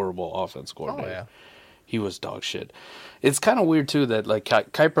fucking horrible offense coordinator. Oh, yeah. He was dog shit. It's kind of weird, too, that, like,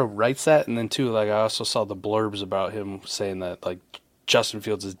 Kuiper writes that, and then, too, like, I also saw the blurbs about him saying that, like, Justin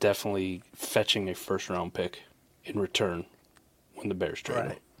Fields is definitely fetching a first-round pick in return when the Bears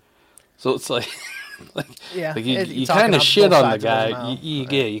trade him. So it's like, you kind of shit on the guy.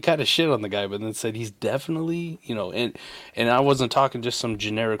 You kind of shit on the guy, but then said he's definitely, and I wasn't talking just some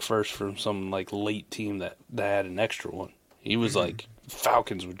generic first from some, like, late team that had an extra one. He was like,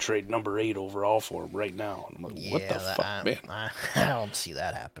 Falcons would trade number 8 overall for him right now. I'm like, what the fuck, man? I don't see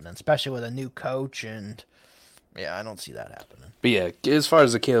that happening, especially with a new coach, and I don't see that happening. But yeah, as far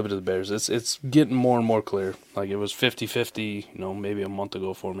as the Caleb to the Bears, it's getting more and more clear. Like, it was 50-50, maybe a month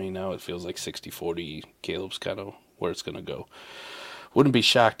ago for me. Now it feels like 60-40. Caleb's kind of where it's going to go. Wouldn't be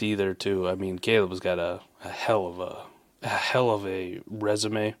shocked either, too. I mean, Caleb's got a hell of a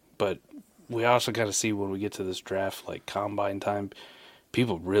resume, but we also got to see when we get to this draft, like combine time,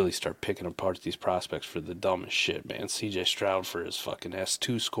 people really start picking apart these prospects for the dumbest shit, man. C.J. Stroud for his fucking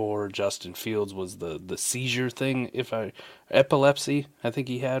S2 score. Justin Fields was the seizure thing, epilepsy, I think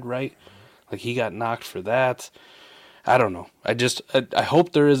he had, right? Like, he got knocked for that. I don't know. I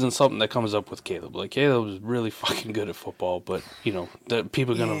hope there isn't something that comes up with Caleb. Like, Caleb is really fucking good at football, but, the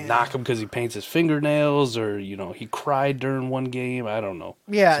people are going to knock him because he paints his fingernails or, he cried during one game. I don't know.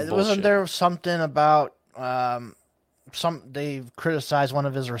 Yeah, wasn't there something about they criticized one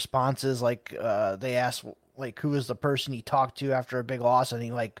of his responses, like they asked like who was the person he talked to after a big loss, and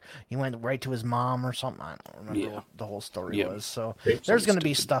he went right to his mom or something. I don't remember what the whole story was. So there's going to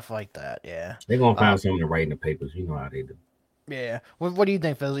be stuff like that. Yeah, they're going to find something to write in the papers. You know how they do. Yeah. What do you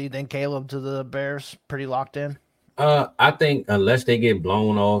think, Phil? You think Caleb to the Bears pretty locked in? I think unless they get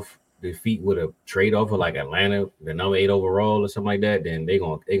blown off defeat with a trade offer like Atlanta, the number 8 overall or something like that, then they're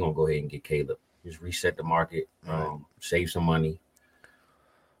gonna go ahead and get Caleb. Just reset the market, save some money.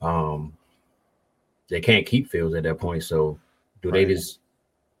 They can't keep Fields at that point, so they just,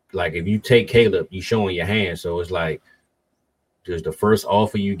 like, if you take Caleb, you showing your hand. So it's like, does the first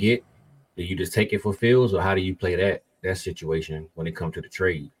offer you get, do you just take it for Fields, or how do you play that situation when it comes to the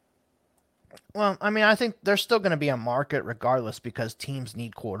trade? Well, I mean, I think there's still going to be a market regardless because teams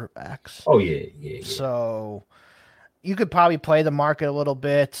need quarterbacks. Oh, yeah. So you could probably play the market a little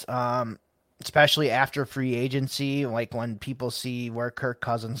bit, especially after free agency, like when people see where Kirk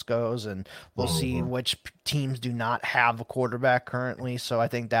Cousins goes, and we'll see which teams do not have a quarterback currently. So I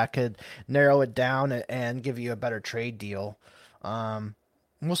think that could narrow it down and give you a better trade deal.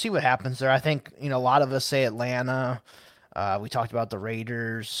 We'll see what happens there. I think, a lot of us say Atlanta. We talked about the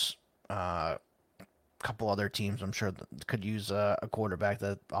Raiders. A couple other teams I'm sure that could use a quarterback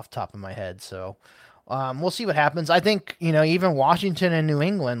that off the top of my head. So we'll see what happens. I think, even Washington and New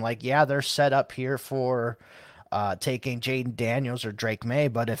England, they're set up here for taking Jaden Daniels or Drake May.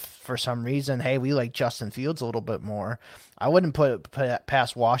 But if for some reason, hey, we like Justin Fields a little bit more, I wouldn't put it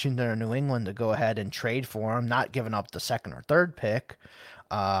past Washington or New England to go ahead and trade for him, not giving up the second or third pick.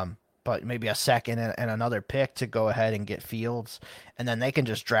 But maybe a second and another pick to go ahead and get Fields, and then they can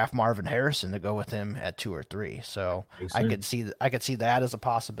just draft Marvin Harrison to go with him at 2 or 3. So I could see that as a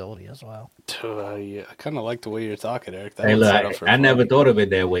possibility as well. Yeah, I kind of like the way you're talking, Eric. Hey, look, I never thought of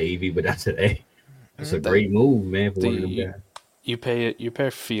it that way, Evie, but that's a great move, man. For one of them guys. You pair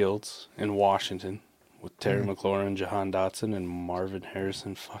Fields in Washington with Terry McLaurin, Jahan Dotson, and Marvin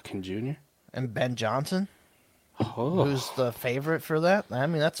Harrison fucking Jr. and Ben Johnson. Oh. Who's the favorite for that? I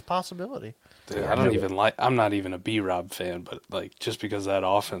mean, that's a possibility. Dude, I'm not even a B-Rob fan, but like just because that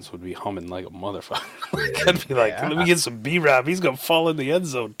offense would be humming like a motherfucker. Like, I'd be like, let me get some B-Rob. He's gonna fall in the end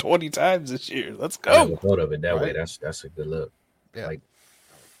zone 20 times this year. Let's I never go. thought of it that way. Right. That's a good look. Yeah. Like,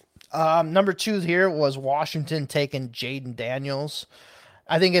 Number 2 here was Washington taking Jaden Daniels.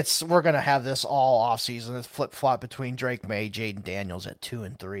 I think we're gonna have this all offseason. It's flip flop between Drake May, Jaden Daniels at 2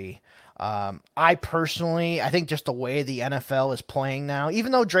 and 3. I think just the way the NFL is playing now,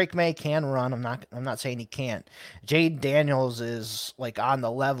 even though Drake May can run, I'm not saying he can't. Jaden Daniels is like on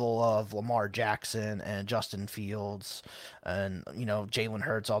the level of Lamar Jackson and Justin Fields and Jalen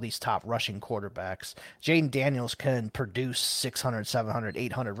Hurts, all these top rushing quarterbacks. Jaden Daniels can produce 600, 700,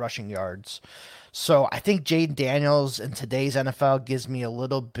 800 rushing yards. So I think Jaden Daniels in today's NFL gives me a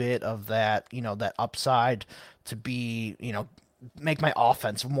little bit of that, that upside to be, make my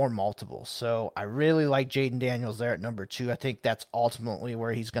offense more multiple. So I really like Jaden Daniels there at number 2. I think that's ultimately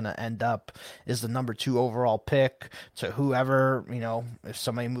where he's going to end up, is the number 2 overall pick to whoever, if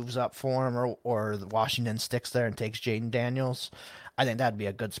somebody moves up for him or the Washington sticks there and takes Jaden Daniels. I think that'd be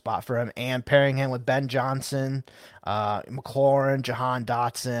a good spot for him. And pairing him with Ben Johnson, McLaurin, Jahan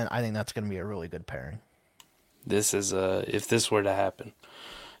Dotson, I think that's going to be a really good pairing. This is if this were to happen,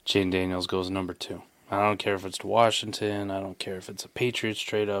 Jaden Daniels goes number 2. I don't care if it's to Washington. I don't care if it's a Patriots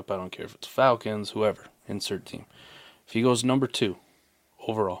trade up. I don't care if it's Falcons, whoever. Insert team. If he goes number 2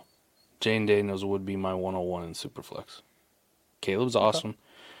 overall, Jaden Daniels would be my 101 in Superflex. Caleb's awesome.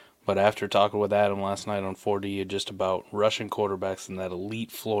 But after talking with Adam last night on 4D, just about rushing quarterbacks and that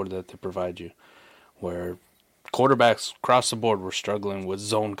elite floor that they provide you, where quarterbacks across the board were struggling with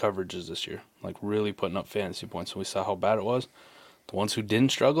zone coverages this year, like really putting up fantasy points. And we saw how bad it was. The ones who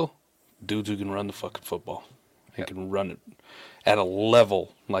didn't struggle, dudes who can run the fucking football and can run it at a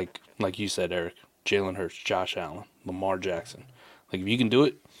level like you said, Eric, Jalen Hurts, Josh Allen, Lamar Jackson. Like if you can do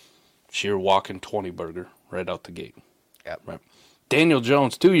it, sheer walking 20 burger right out the gate. Yep. Right. Daniel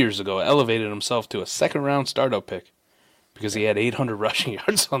Jones 2 years ago elevated himself to a second-round startup pick because he had 800 rushing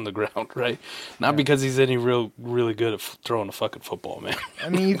yards on the ground, right? Not because he's any really good at throwing a fucking football, man. I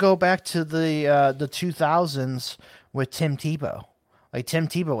mean, you go back to the 2000s with Tim Tebow. Like Tim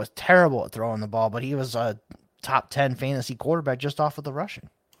Tebow was terrible at throwing the ball, but he was a top 10 fantasy quarterback just off of the rushing.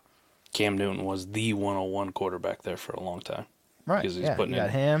 Cam Newton was the 101 quarterback there for a long time. Right. Because he's putting in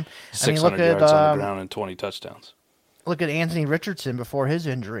him. 600 yards on the ground and 20 touchdowns. Look at Anthony Richardson before his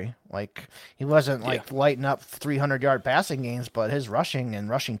injury. Like he wasn't lighting up 300-yard passing games, but his rushing and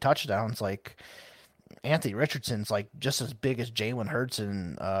rushing touchdowns, like Anthony Richardson's like just as big as Jalen Hurts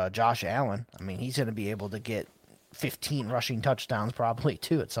and Josh Allen. I mean, he's going to be able to get 15 rushing touchdowns probably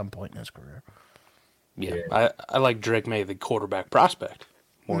too at some point in his career. Yeah. I like Drake May, the quarterback prospect,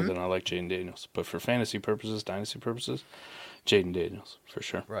 more than I like Jaden Daniels. But for fantasy purposes, dynasty purposes, Jaden Daniels for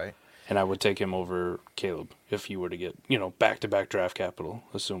sure. Right. And I would take him over Caleb if he were to get, back-to-back draft capital,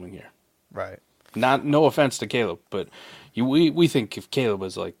 assuming here. Right. No offense to Caleb, but we think if Caleb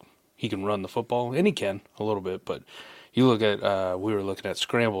is like, he can run the football, and he can a little bit, but you look at, we were looking at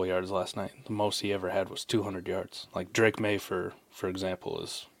scramble yards last night. The most he ever had was 200 yards. Like Drake May, for example,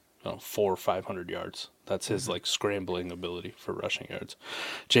 is 400 or 500 yards. That's his like scrambling ability for rushing yards.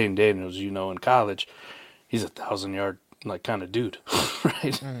 Jaden Daniels, in college, he's 1,000-yard like kind of dude,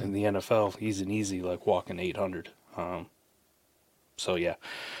 right? In the NFL, he's an easy like walking 800. So yeah,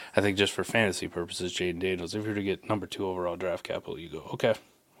 I think just for fantasy purposes, Jaden Daniels, if you were to get number 2 overall draft capital, you go, okay,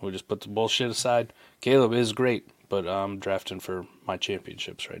 we'll just put the bullshit aside. Caleb is great, but I'm drafting for my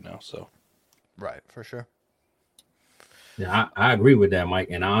championships right now. So right, for sure. Yeah, I agree with that, Mike.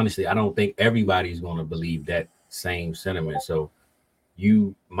 And honestly, I don't think everybody's going to believe that same sentiment. So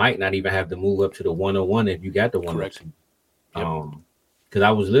you might not even have to move up to the 101 if you got the 102. Because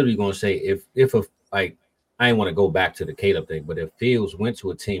I was literally going to say if I didn't want to go back to the Caleb thing, but if Fields went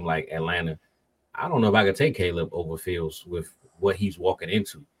to a team like Atlanta, I don't know if I could take Caleb over Fields with what he's walking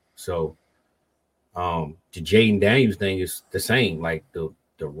into. So the Jaden Daniels thing is the same, like the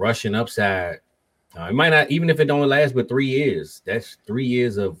rushing upside. It might not, even if it don't last but 3 years, that's 3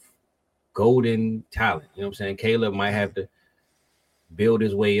 years of golden talent. You know what I'm saying? Caleb might have to build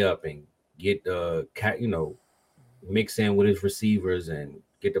his way up and get mix in with his receivers and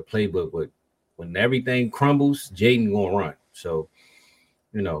get the playbook. But when everything crumbles, Jaden gonna run. So,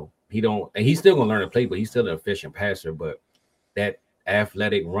 he's still gonna learn the playbook. He's still an efficient passer, but that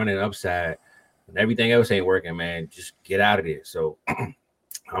athletic running upside and everything else ain't working, man. Just get out of there. So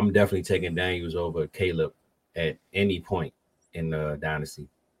I'm definitely taking Daniels over Caleb at any point in the dynasty,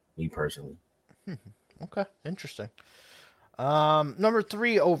 me personally. Okay, interesting. Number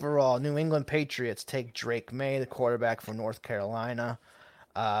 3 overall, New England Patriots take Drake May, the quarterback from North Carolina.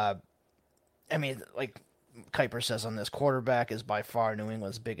 I mean, like Kuiper says on this, quarterback is by far New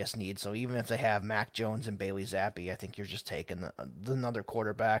England's biggest need. So even if they have Mac Jones and Bailey Zappi, I think you're just taking another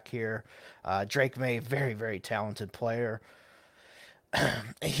quarterback here. Drake May, very, very talented player.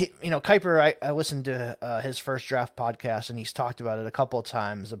 Kuiper, I listened to his first draft podcast, and he's talked about it a couple of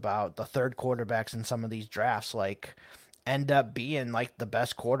times about the third quarterbacks in some of these drafts, like end up being like the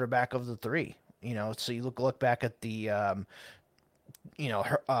best quarterback of the 3. So you look back at the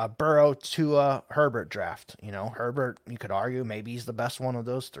Burrow to Herbert draft. Herbert, you could argue maybe he's the best one of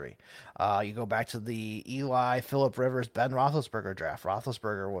those 3. You go back to the Eli, Phillip Rivers, Ben Roethlisberger draft.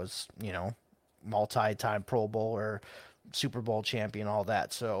 Roethlisberger was, multi-time Pro Bowl or Super Bowl champion, all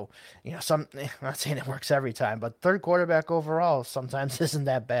that. So, I'm not saying it works every time, but third quarterback overall sometimes isn't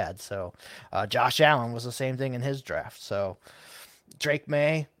that bad. So, Josh Allen was the same thing in his draft. So, Drake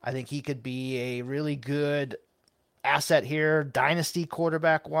May, I think he could be a really good asset here, dynasty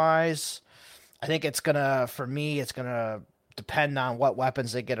quarterback wise. I think it's gonna depend on what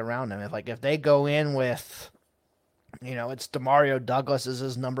weapons they get around him. If they go in with, it's Demario Douglas is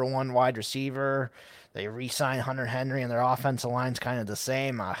his number 1 wide receiver. They re-sign Hunter Henry and their offensive line's kind of the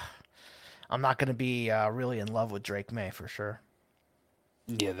same. I'm not going to be really in love with Drake May for sure.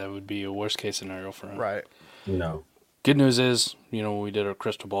 Yeah, that would be a worst case scenario for him. Right. No. Good news is, when we did our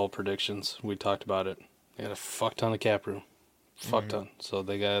crystal ball predictions, we talked about it. They had a fuck ton of cap room. Fuck ton. So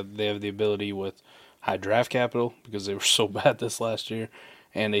they have the ability with high draft capital because they were so bad this last year,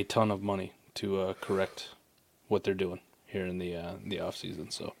 and a ton of money to correct what they're doing here in the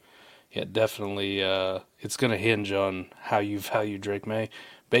offseason. So, yeah, definitely it's going to hinge on how you value Drake May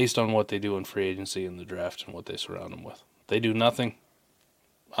based on what they do in free agency and the draft and what they surround him with. They do nothing.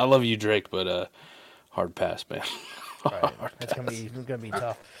 I love you, Drake, but hard pass, man. Right. It's gonna be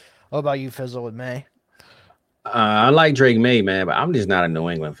tough. What about you, Fizzle, with May? I like Drake May, man, but I'm just not a New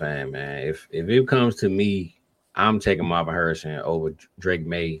England fan, man. If it comes to me, I'm taking Marvin Harrison over Drake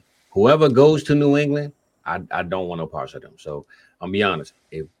May. Whoever goes to New England, I don't want no parts of them. So I'll be honest.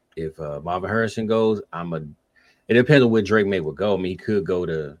 If Marvin Harrison goes, it depends on where Drake May would go. I mean, he could go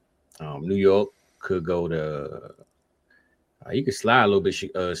to New York, could go to you could slide a little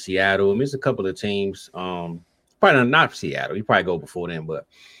bit Seattle. I mean, it's a couple of teams. Probably not Seattle. He probably go before them, but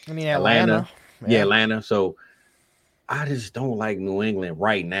I mean Atlanta. Yeah, Atlanta. So I just don't like New England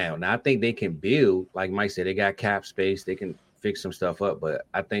right now. Now I think they can build, like Mike said, they got cap space. They can fix some stuff up, but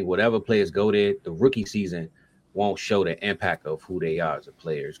I think whatever players go there, the rookie season won't show the impact of who they are as a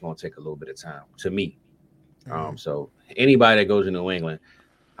player. It's going to take a little bit of time to me. So anybody that goes to New England,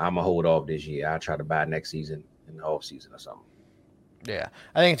 I'm going to hold off this year. I'll try to buy next season in the off season or something. Yeah,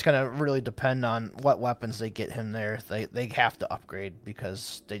 I think it's going to really depend on what weapons they get him there. They have to upgrade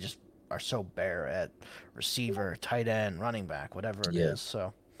because they just are so bare at receiver, tight end, running back, whatever it is.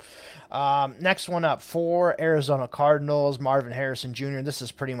 So next one up for Arizona Cardinals, Marvin Harrison Jr. This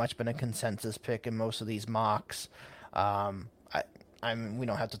has pretty much been a consensus pick in most of these mocks. I mean, we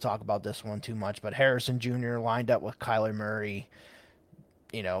don't have to talk about this one too much, but Harrison Jr. lined up with Kyler Murray.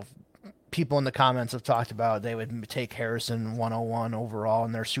 People in the comments have talked about they would take Harrison 101 overall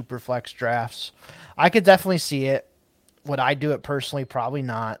in their super flex drafts. I could definitely see it. Would I do it personally? Probably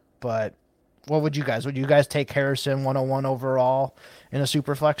not. But what would you guys? Would you guys take Harrison 101 overall in a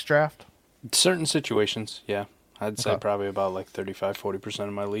super flex draft? Certain situations, yeah. I'd say probably about like 35-40%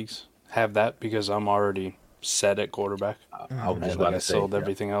 of my leagues have that because I'm already set at quarterback. I sold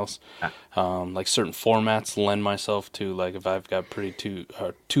everything else. Like certain formats lend myself to, like, if I've got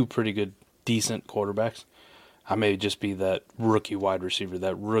two pretty good decent quarterbacks, I may just be that rookie wide receiver,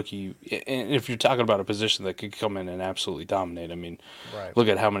 that rookie. And if you're talking about a position that could come in and absolutely dominate, I mean, look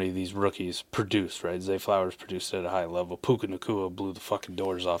at how many of these rookies produced, right? Zay Flowers produced at a high level. Puka Nacua blew the fucking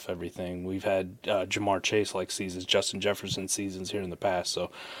doors off everything. We've had Jamar Chase-like seasons, Justin Jefferson seasons here in the past.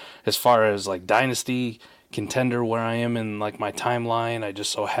 So as far as, like, dynasty contender where I am in, like, my timeline, I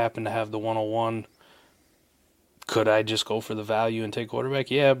just so happen to have the 101. Could I just go for the value and take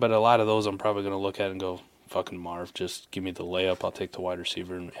quarterback? Yeah, but a lot of those I'm probably going to look at and go, fucking Marv, just give me the layup. I'll take the wide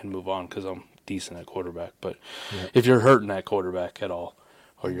receiver and move on because I'm decent at quarterback. But if you're hurting at quarterback at all,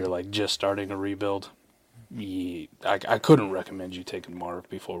 or you're like just starting a rebuild, I couldn't recommend you taking Marv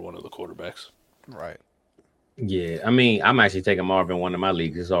before one of the quarterbacks. Right. Yeah, I mean, I'm actually taking Marv in one of my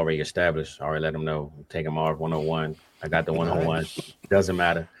leagues. It's already established. I already let them know. I'm taking Marv 101. I got the 101. Doesn't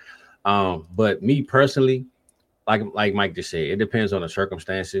matter. But me personally, like Mike just said, it depends on the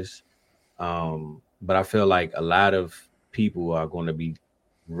circumstances. But I feel like a lot of people are going to be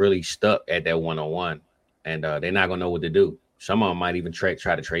really stuck at that 101, and they're not going to know what to do. Some of them might even try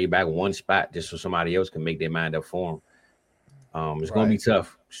to trade back one spot just so somebody else can make their mind up for them. It's going to be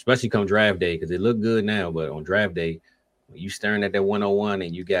tough, especially come draft day, because it look good now, but on draft day, when you staring at that 101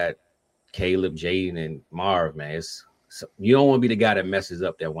 and you got Caleb, Jaden, and Marv, man, you don't want to be the guy that messes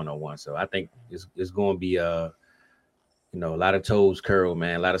up that 101. So I think it's going to be a lot of toes curled,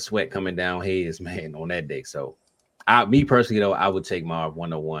 man, a lot of sweat coming down heads, man, on that day. So me personally, though, I would take Marv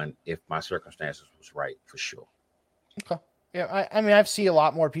 101 if my circumstances was right, for sure. Okay. Yeah, I mean, I've seen a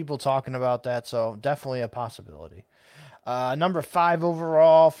lot more people talking about that, so definitely a possibility. Number 5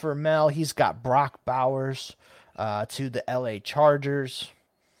 overall for Mel, he's got Brock Bowers to the LA Chargers.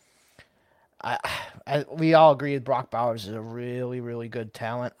 We all agree that Brock Bowers is a really, really good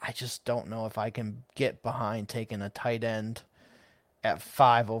talent. I just don't know if I can get behind taking a tight end at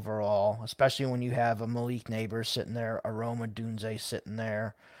 5 overall, especially when you have a Malik Neighbors sitting there, a Roma Dunze sitting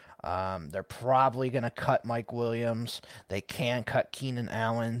there. They're probably going to cut Mike Williams. They can cut Keenan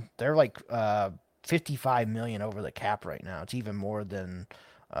Allen. They're like $55 million over the cap right now. It's even more than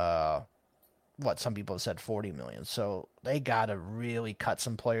what some people have said, $40 million. So they got to really cut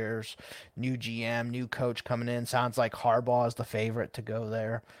some players. New GM, new coach coming in. Sounds like Harbaugh is the favorite to go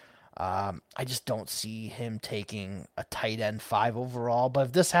there. I just don't see him taking a tight end 5 overall. But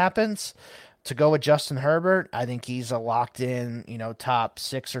if this happens, to go with Justin Herbert, I think he's a locked in, top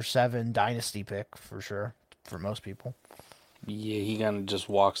 6 or 7 dynasty pick for sure for most people. Yeah, he kind of just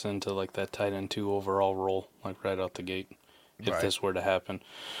walks into like that tight end 2 overall role, like right out the gate, if this were to happen.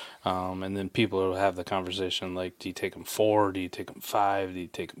 And then people will have the conversation like, do you take him 4? Do you take him 5? Do you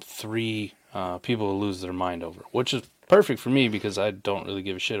take him 3? People will lose their mind over, which is perfect for me because I don't really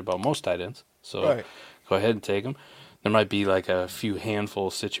give a shit about most tight ends. So go ahead and take him. There might be like a few handful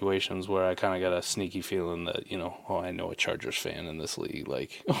of situations where I kind of got a sneaky feeling that, I know a Chargers fan in this league,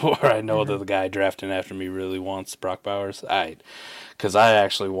 like, or I know that the guy drafting after me really wants Brock Bowers. Because I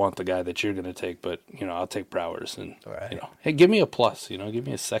actually want the guy that you're going to take, but, I'll take Bowers. And, hey, give me a plus, give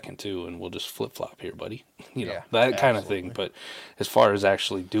me a second too, and we'll just flip-flop here, buddy. That kind of thing. But as far as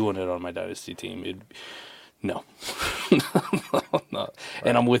actually doing it on my Dynasty team, no. No.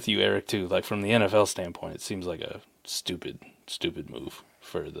 And I'm with you, Eric, too. Like, from the NFL standpoint, it seems like a stupid move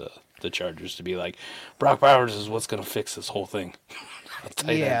for the Chargers to be like, Brock Bowers is what's going to fix this whole thing.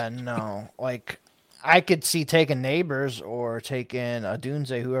 No. Like, I could see taking Neighbors or taking a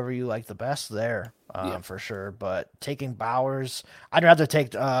Dunze, whoever you like the best there, for sure. But taking Bowers, I'd rather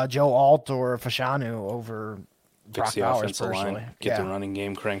take Joe Alt or Fashanu over fix Brock the Bowers offensive personally. line, get the running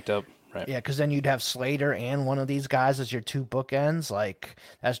game cranked up. Right. Yeah, because then you'd have Slater and one of these guys as your 2 bookends. Like,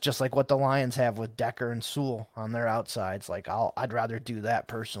 that's just like what the Lions have with Decker and Sewell on their outsides. Like, I'd rather do that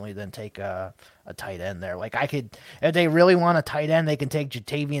personally than take a tight end there. Like, if they really want a tight end, they can take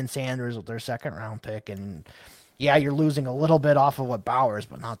Jatavian Sanders with their 2nd round pick. And yeah, you're losing a little bit off of what Bowers,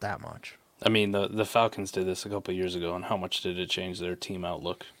 but not that much. I mean, the Falcons did this a couple of years ago, and how much did it change their team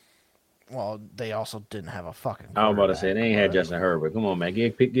outlook? Well, they also didn't have a fucking. I was about to say they ain't had Justin Herbert. Come on, man,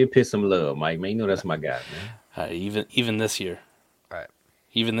 give Pitt some love, Mike. Man, that's my guy, man. Even this year, right?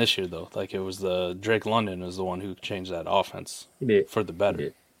 Even this year, though, like it was Drake London was the one who changed that offense for the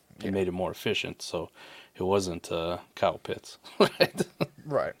better. He made it more efficient, so it wasn't Kyle Pitts, right?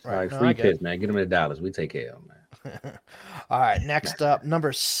 Right. All right, free Pitts, man. Get him in the dollars. We take care of him, man. All right, next up,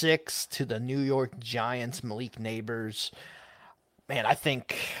 number 6 to the New York Giants, Malik Neighbors. Man, I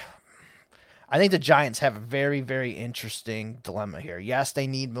think the Giants have a very, very interesting dilemma here. Yes, they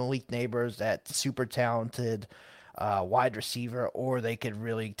need Malik Neighbors, that super talented wide receiver, or they could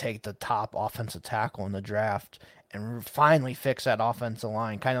really take the top offensive tackle in the draft and finally fix that offensive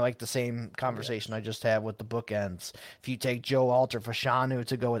line. Kind of like the same conversation I just had with the bookends. If you take Joe Alt or Fashanu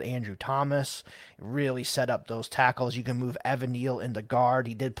to go with Andrew Thomas, really set up those tackles. You can move Evan Neal into guard.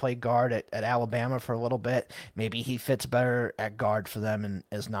 He did play guard at Alabama for a little bit. Maybe he fits better at guard for them and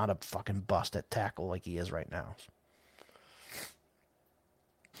is not a fucking bust at tackle like he is right now.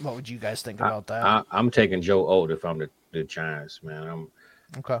 What would you guys think about that? I'm taking Joe Alt if I'm the Giants, man.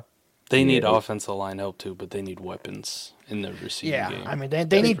 Okay. They need offensive line help too, but they need weapons in the receiving game. Yeah, I mean,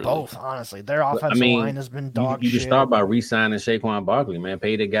 they need both, honestly. Their offensive line has been dog shit. You can start by re-signing Saquon Barkley, man.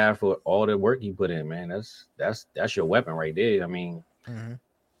 Pay the guy for all the work he put in, man. That's your weapon right there. I mean,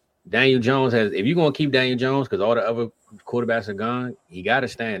 Daniel Jones if you're going to keep Daniel Jones because all the other quarterbacks are gone, he got to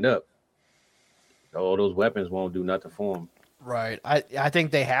stand up. All those weapons won't do nothing for him. Right. I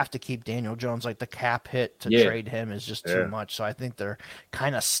think they have to keep Daniel Jones. Like, the cap hit to trade him is just too much. So I think they're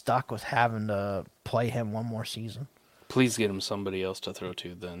kind of stuck with having to play him one more season. Please get him somebody else to throw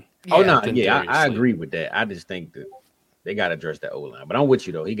to then. I agree with that. I just think that they got to address that O-line. But I'm with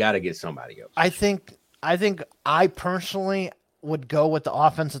you, though. He got to get somebody else. I think I think I personally would go with the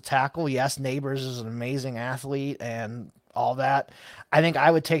offensive tackle. Yes, Neighbors is an amazing athlete and all that. I think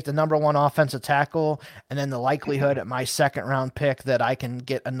I would take the number one offensive tackle, and then the likelihood at my second round pick that I can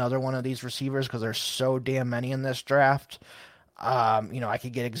get another one of these receivers because there's so damn many in this draft. I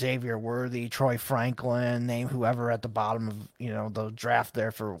could get Xavier Worthy, Troy Franklin, name whoever at the bottom of, the draft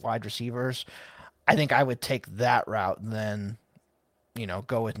there for wide receivers. I think I would take that route and then,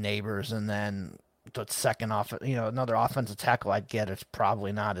 go with Neighbors, and then the second another offensive tackle I'd get is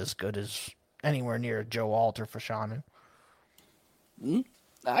probably not as good as anywhere near Joe Alt or Fashanu.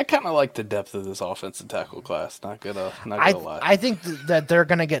 I kind of like the depth of this offensive tackle class. Not gonna lie. I think that they're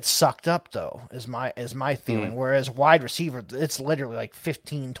gonna get sucked up though. Is my feeling. Whereas wide receiver, it's literally like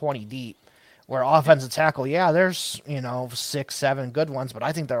 15, 20 deep. Where offensive tackle, yeah, there's 6, 7 good ones, but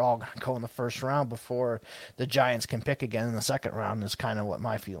I think they're all gonna go in the first round before the Giants can pick again in the second round. Is kind of what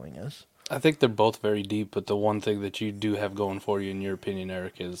my feeling is. I think they're both very deep, but the one thing that you do have going for you, in your opinion,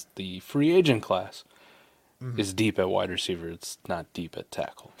 Eric, is the free agent class. Is deep at wide receiver. It's not deep at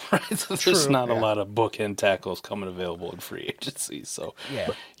tackle, right? So there's not a lot of bookend tackles coming available in free agency. So,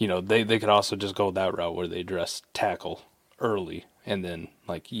 they could also just go that route where they address tackle early, and then,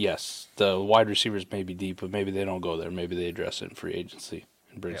 yes, the wide receivers may be deep, but maybe they don't go there. Maybe they address it in free agency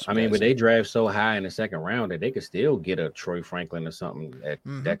and bring some guys but they draft so high in the second round that they could still get a Troy Franklin or something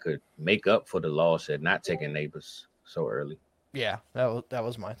that could make up for the loss at not taking Neighbors so early. Yeah, that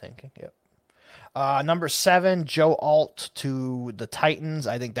was my thinking. Yep. Number 7, Joe Alt to the Titans.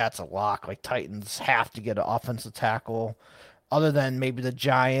 I think that's a lock. Titans have to get an offensive tackle. Other than maybe the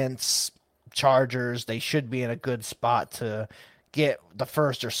Giants, Chargers, they should be in a good spot to get the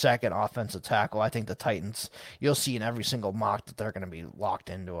first or second offensive tackle. I think the Titans, you'll see in every single mock that they're going to be locked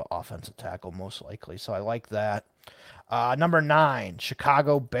into an offensive tackle most likely. So I like that. Number 9,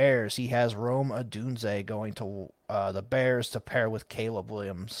 Chicago Bears. He has Rome Odunze going to the Bears to pair with Caleb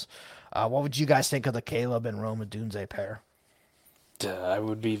Williams. What would you guys think of the Caleb and Rome Odunze pair? I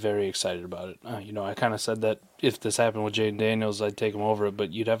would be very excited about it. I kind of said that if this happened with Jaden Daniels, I'd take him over it,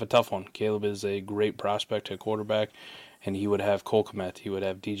 but you'd have a tough one. Caleb is a great prospect at quarterback, and he would have Cole Kmet, he would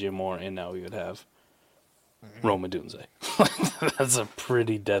have DJ Moore, and now he would have Rome Odunze. That's a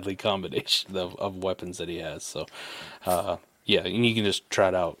pretty deadly combination of weapons that he has. So, and you can just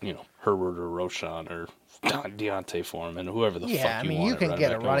trot out, Herbert or Roshan or Deontay for him and whoever the fuck you want. You can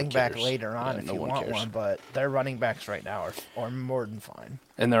get a running back cares. later on if you want one, but their running backs right now are more than fine.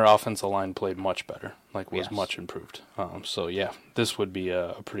 And their offensive line played much better, was much improved. This would be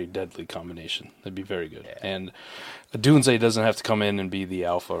a pretty deadly combination. That'd be very good. Yeah. And Odunze doesn't have to come in and be the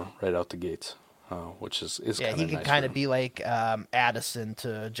alpha right out the gates, which is kind of nice. He can kind of be like Addison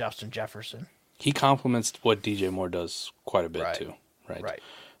to Justin Jefferson. He complements what DJ Moore does quite a bit too, right?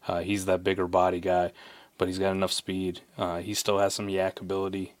 Right. He's that bigger body guy, but he's got enough speed. He still has some yak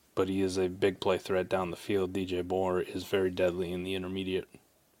ability, but he is a big play threat down the field. DJ Moore is very deadly in the intermediate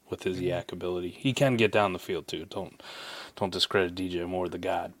with his yak ability. He can get down the field too. Don't discredit DJ Moore, the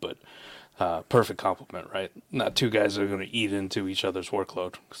god, but perfect complement, right? Not two guys that are going to eat into each other's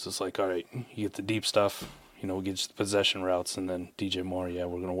workload, because it's all right, you get the deep stuff, we'll get you the possession routes, and then DJ Moore, we're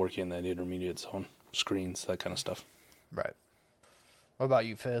going to work you in that intermediate zone, screens, that kind of stuff. Right. What about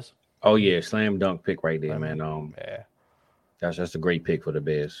you, Fizz? Oh yeah, slam dunk pick right there, man. That's a great pick for the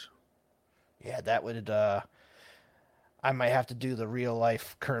Bears. Yeah, that would. I might have to do the real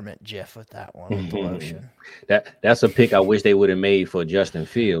life Kermit GIF with that one with the lotion. That's a pick I wish they would have made for Justin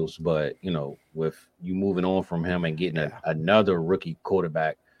Fields, but with you moving on from him and getting another rookie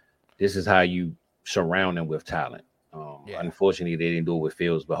quarterback, this is how you surround him with talent. Unfortunately, they didn't do it with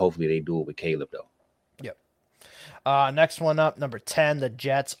Fields, but hopefully they do it with Caleb though. Yep. Next one up, number 10, the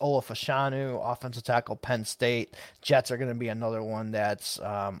Jets, Olafashanu, offensive tackle, Penn State. Jets are going to be another one that's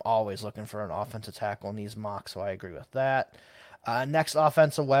always looking for an offensive tackle in these mocks, so I agree with that. Next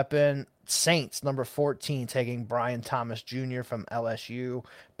offensive weapon, Saints, number 14, taking Brian Thomas Jr. from LSU.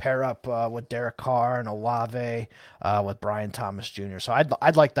 Pair up with Derek Carr and Olave with Brian Thomas Jr. So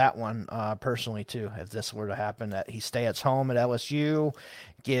I'd like that one personally too, if this were to happen, that he stays at home at LSU,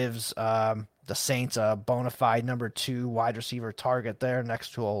 gives the Saints a bona fide number 2 wide receiver target there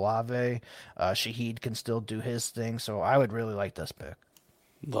next to Olave. Shaheed can still do his thing, so I would really like this pick.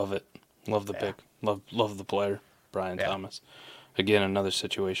 Love it. Love the pick. Love the player, Brian Thomas. Again, another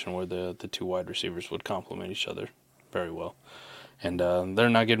situation where the two wide receivers would complement each other very well. And they're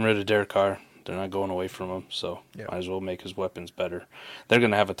not getting rid of Derek Carr. They're not going away from him, so might as well make his weapons better. They're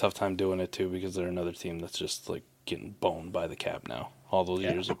going to have a tough time doing it, too, because they're another team that's just getting boned by the cap now. All those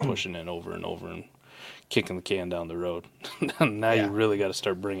years of pushing in over and over and kicking the can down the road. Now you really got to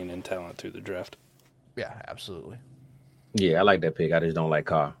start bringing in talent through the draft. Yeah, absolutely. Yeah, I like that pick. I just don't like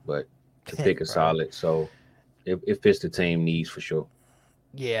Carr, but the pick is Right. solid. So it fits the team needs for sure.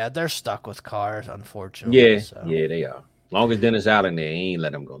 Yeah, they're stuck with cars, unfortunately. Yeah, So, yeah, they are. Long as Dennis Allen there, he ain't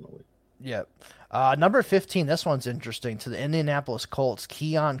let him go nowhere. yep. Number 15, this one's interesting. To the Indianapolis Colts,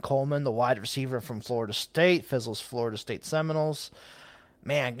 Keon Coleman, the wide receiver from Florida State, fizzles Florida State Seminoles.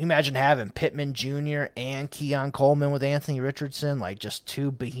 Man, can you imagine having Pittman Jr. and Keon Coleman with Anthony Richardson, like just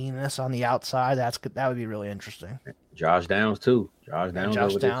two behemoths on the outside? That would be really interesting. Josh Downs too. Josh And Downs Josh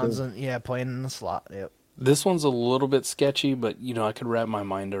over there Downs, too. and yeah, playing in the slot. Yep. This one's a little bit sketchy, but I could wrap my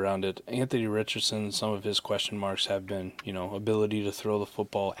mind around it. Anthony Richardson, some of his question marks have been, ability to throw the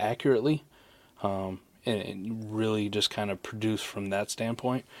football accurately, and really just kind of produce from that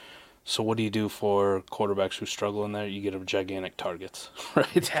standpoint. So what do you do for quarterbacks who struggle in there? You get them gigantic targets,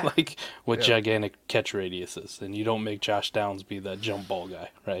 right? Yeah. Like with Yeah. gigantic catch radiuses, and you don't make Josh Downs be that jump ball guy,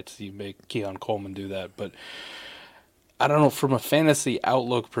 right? So you make Keon Coleman do that, but I don't know, from a fantasy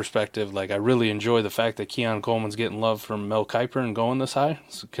outlook perspective, like I really enjoy the fact that Keon Coleman's getting love from Mel Kiper and going this high.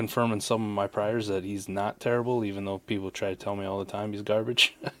 It's confirming some of my priors that he's not terrible, even though people try to tell me all the time he's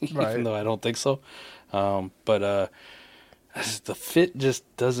garbage, even Right. though I don't think so. But the fit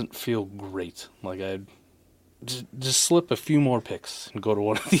just doesn't feel great. Like I'd just slip a few more picks and go to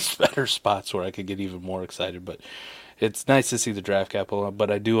one of these better spots where I could get even more excited. But it's nice to see the draft capital, but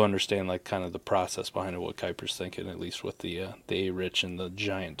I do understand like kind of the process behind it, what Kuiper's thinking, at least with the A-Rich and the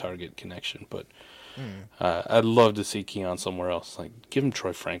giant target connection. But I'd love to see Keon somewhere else. Like give him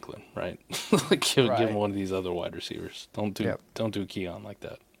Troy Franklin, right? Like give Right. him one of these other wide receivers. Don't Yep. do Keon like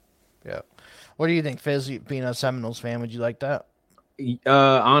that. Yep. What do you think, Fizz? Being a Seminoles fan, would you like that?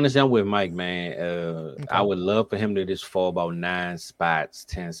 Honestly, I'm with Mike, man. I Okay. would love for him to just fall about 9 spots,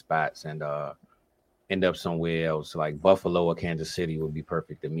 10 spots, and end up somewhere else. Like Buffalo or Kansas City would be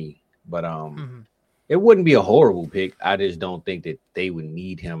perfect to me. But Hmm. it wouldn't be a horrible pick. I just don't think that they would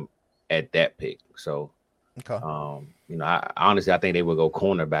need him at that pick. So Okay. honestly, I think they would go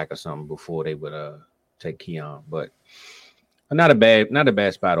cornerback or something before they would take Keon. But not a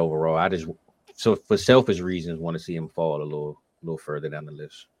bad spot overall. I just so for selfish reasons want to see him fall a little further down the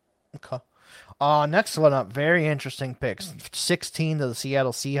list. Okay. Next one up, very interesting picks. 16 to the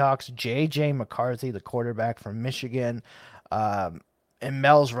Seattle Seahawks, J.J. McCarthy, the quarterback from Michigan. And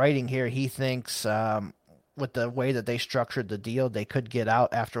Mel's writing here, he thinks with the way that they structured the deal, they could get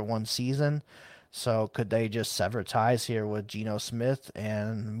out after one season. So could they just sever ties here with Geno Smith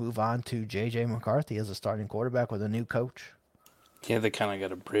and move on to J.J. McCarthy as a starting quarterback with a new coach? Yeah, they kind of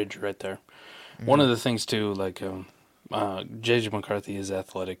got a bridge right there. One of the things too, like J.J. McCarthy is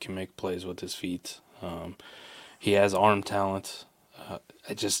athletic, can make plays with his feet. He has arm talent.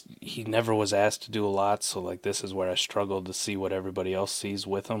 He never was asked to do a lot, so like this is where I struggled to see what everybody else sees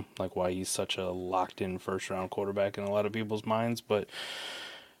with him, like why he's such a locked-in first-round quarterback in a lot of people's minds. But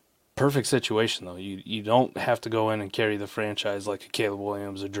perfect situation though. You don't have to go in and carry the franchise like a Caleb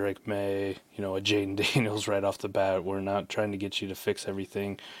Williams, a Drake May, a Jaden Daniels right off the bat. We're not trying to get you to fix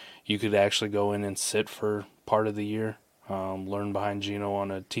everything. You could actually go in and sit for part of the year, learn behind Geno on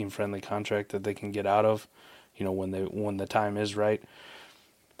a team-friendly contract that they can get out of, when the time is right.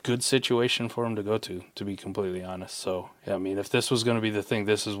 Good situation for him to go to be completely honest. So, yeah, I mean, if this was going to be the thing,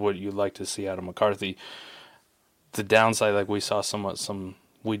 this is what you'd like to see out of McCarthy. The downside, like we saw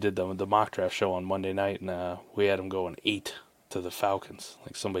we did the mock draft show on Monday night, and we had him going 8 to the Falcons.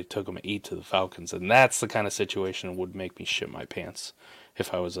 Like somebody took him 8 to the Falcons, and that's the kind of situation that would make me shit my pants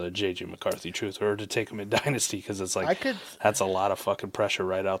if I was a J.J. McCarthy truther, or to take him in Dynasty, because it's like that's a lot of fucking pressure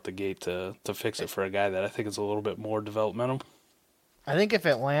right out the gate to fix it for a guy that I think is a little bit more developmental. I think if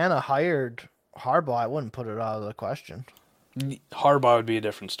Atlanta hired Harbaugh, I wouldn't put it out of the question. Harbaugh would be a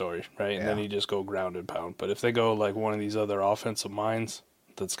different story, right? And Yeah. then you just go ground and pound. But if they go like one of these other offensive minds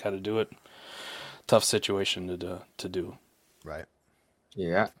that's got to do it, tough situation to do. Right.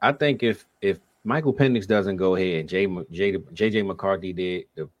 Yeah, I think if Michael Penix doesn't go ahead, JJ McCarthy did,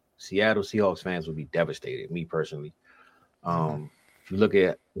 the Seattle Seahawks fans would be devastated. Me personally, if you look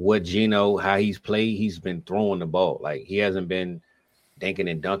at what Geno, how he's played, he's been throwing the ball. Like he hasn't been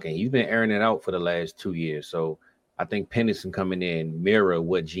dinking and dunking. He's been airing it out for the last 2 years. So I think Penix can come in there and mirror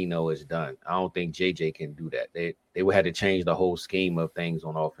what Geno has done. I don't think JJ can do that. They would have to change the whole scheme of things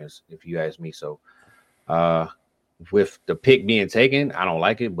on offense, if you ask me. So with the pick being taken, I don't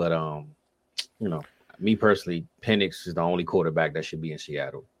like it, but me personally, Penix is the only quarterback that should be in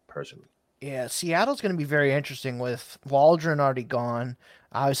Seattle, personally. Yeah, Seattle's going to be very interesting with Waldron already gone.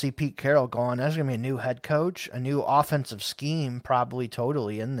 Obviously, Pete Carroll gone. There's going to be a new head coach, a new offensive scheme, probably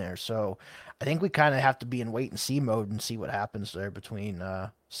totally in there. So I think we kind of have to be in wait and see mode and see what happens there between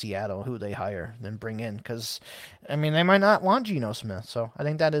Seattle, who they hire, then bring in. Because, I mean, they might not want Geno Smith. So I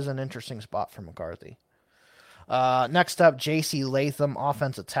think that is an interesting spot for McCarthy. Next up, J.C. Latham,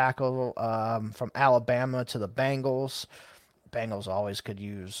 offensive tackle from Alabama to the Bengals. Bengals always could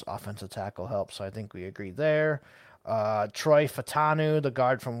use offensive tackle help, so I think we agree there. Troy Fatanu, the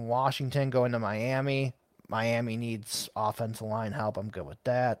guard from Washington, going to Miami. Miami needs offensive line help. I'm good with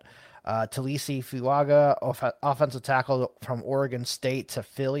that. Talisi Fuaga, offensive tackle from Oregon State to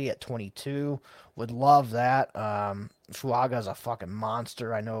Philly at 22. Would love that. Fuaga is a fucking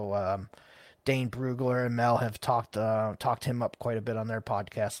monster. I know Dane Brugler and Mel have talked him up quite a bit on their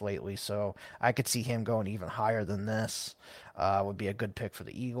podcast lately, so I could see him going even higher than this. Would be a good pick for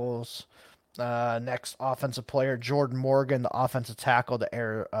the Eagles. Next offensive player, Jordan Morgan, the offensive tackle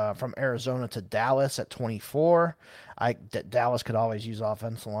from Arizona to Dallas at 24. Dallas could always use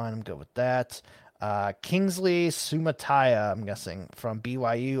offensive line. I'm good with that. Kingsley Sumataya, I'm guessing, from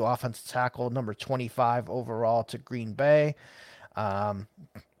BYU, offensive tackle, number 25 overall to Green Bay.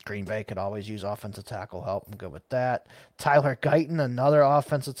 Green Bay could always use offensive tackle help. I'm good with that. Tyler Guyton, another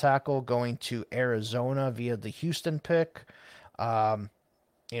offensive tackle, going to Arizona via the Houston pick.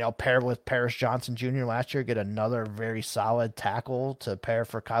 Paired with Paris Johnson Jr. last year, get another very solid tackle to pair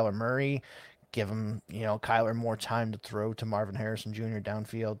for Kyler Murray. Give him, Kyler more time to throw to Marvin Harrison Jr.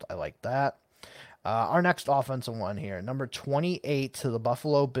 downfield. I like that. Our next offensive one here, number 28 to the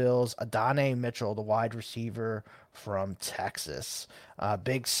Buffalo Bills, Adonai Mitchell, the wide receiver from Texas.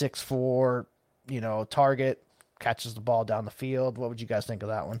 Big 6'4", target, catches the ball down the field. What would you guys think of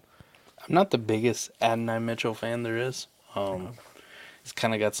that one? I'm not the biggest Adonai Mitchell fan there is. He's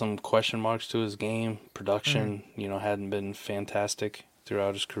kind of got some question marks to his game. Production, hadn't been fantastic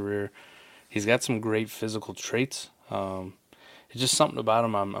throughout his career. He's got some great physical traits. It's just something about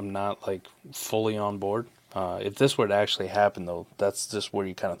him I'm not, fully on board. If this were to actually happen, though, that's just where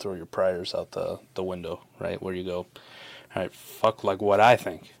you kind of throw your priors out the window, right? Where you go, all right, fuck what I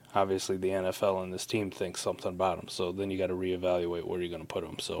think. Obviously, the NFL and this team thinks something about him, so then you got to reevaluate where you're going to put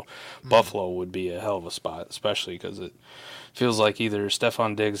him. So Buffalo would be a hell of a spot, especially because it feels like either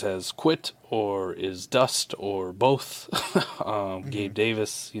Stephon Diggs has quit or is dust or both. Gabe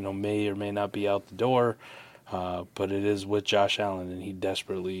Davis, may or may not be out the door, but it is with Josh Allen, and he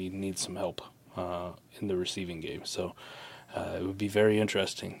desperately needs some help in the receiving game. So it would be very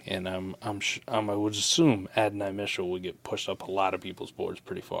interesting, and I would assume Adonai Mitchell would get pushed up a lot of people's boards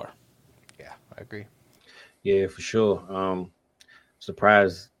pretty far. Yeah, I agree. Yeah, for sure.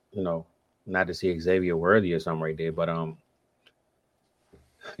 Surprised, not to see Xavier Worthy or something right there, but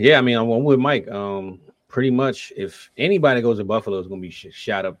yeah, I mean, I'm with Mike. Pretty much, if anybody goes to Buffalo, it's going to be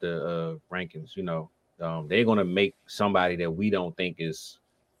shot up the rankings. They're going to make somebody that we don't think is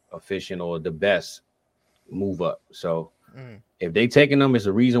efficient or the best move up. So if they taking them, it's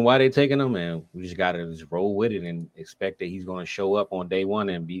a reason why they're taking them, and we just got to just roll with it and expect that he's going to show up on day one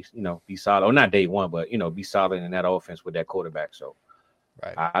and be solid. Or not day one, but be solid in that offense with that quarterback. So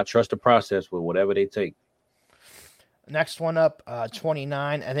right. I trust the process with whatever they take. Next one up,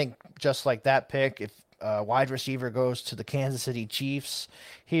 29. I think just like that pick, if wide receiver goes to the Kansas City Chiefs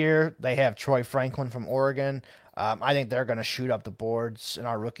here, they have Troy Franklin from Oregon. I think they're going to shoot up the boards in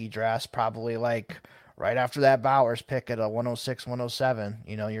our rookie drafts, probably right after that Bowers pick at a 106, 107.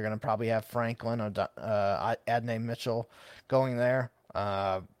 You're going to probably have Franklin or Adonai Mitchell going there.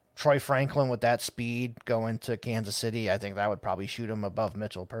 Troy Franklin with that speed going to Kansas City, I think that would probably shoot him above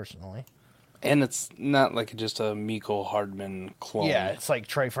Mitchell personally. And it's not just a Mecole Hardman clone. Yeah, it's like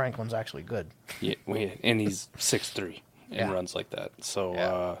Troy Franklin's actually good. Yeah, and he's 6'3" and runs like that.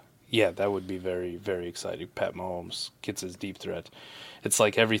 So, that would be very, very exciting. Pat Mahomes gets his deep threat. It's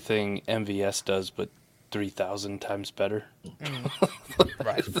like everything MVS does, but 3,000 times better.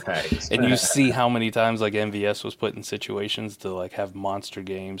 Right. And you see how many times MVS was put in situations to have monster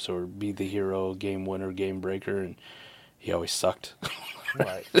games or be the hero, game winner, game breaker, and he always sucked.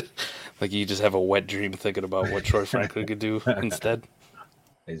 Right. You just have a wet dream thinking about what Troy Franklin could do instead.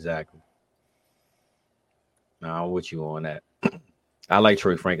 Exactly. No, I'm with you on that. I like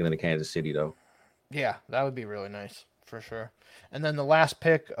Troy Franklin in Kansas City, though. Yeah, that would be really nice, for sure. And then the last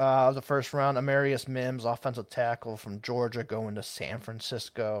pick of the first round, Amarius Mims, offensive tackle from Georgia, going to San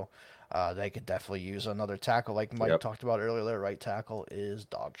Francisco. They could definitely use another tackle like Mike talked about earlier. Their right tackle is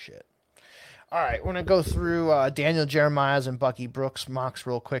dog shit. All right, we're going to go through Daniel Jeremiah's and Bucky Brooks mocks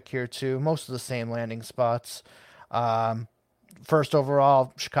real quick here, too. Most of the same landing spots. First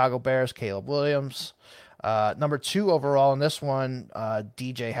overall, Chicago Bears, Caleb Williams. Number 2 overall in this one,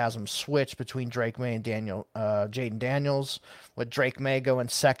 DJ has him switch between Drake May and Jaden Daniels, with Drake May going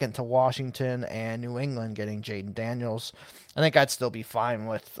second to Washington and New England getting Jaden Daniels. I think I'd still be fine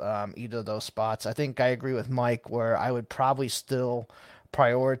with either of those spots. I think I agree with Mike where I would probably still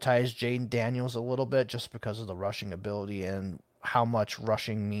prioritize Jaden Daniels a little bit just because of the rushing ability and how much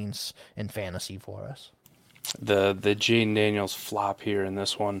rushing means in fantasy for us. The Jaden Daniels flop here in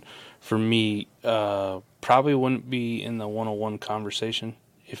this one, for me, probably wouldn't be in the 101 conversation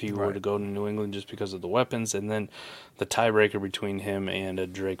if he were to go to New England just because of the weapons. And then the tiebreaker between him and a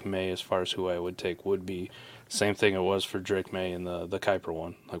Drake May as far as who I would take would be same thing it was for Drake May in the Kuiper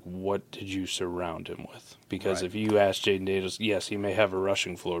one. Like, what did you surround him with? Because if you ask Jaden Daniels, yes, he may have a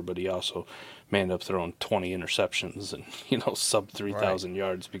rushing floor, but he also may end up throwing 20 interceptions and, sub 3,000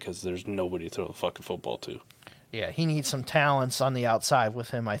 yards because there's nobody to throw the fucking football to. Yeah, he needs some talents on the outside with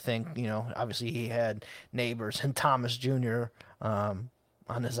him, I think. Obviously he had Neighbors and Thomas Jr.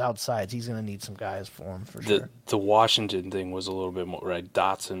 On his outsides. He's going to need some guys for him for sure. The Washington thing was a little bit more, right?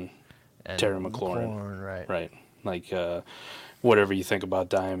 Dotson, and Terry McLaurin. Right. Like, whatever you think about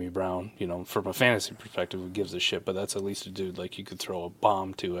Diami Brown, from a fantasy perspective, who gives a shit, but that's at least a dude like you could throw a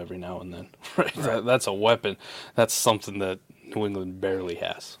bomb to every now and then. Right? That's a weapon. That's something that New England barely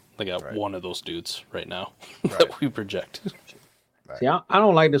has. They got one of those dudes right now that we project. See, I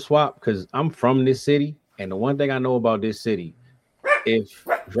don't like the swap because I'm from this city, and the one thing I know about this city, if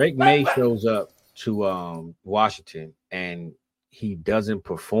Drake May shows up to Washington and he doesn't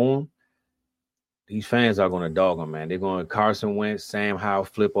perform, these fans are going to dog him, man. They're going Carson Wentz, Sam Howell,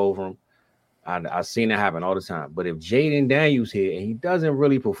 flip over him. I've seen it happen all the time. But if Jaden Daniels here and he doesn't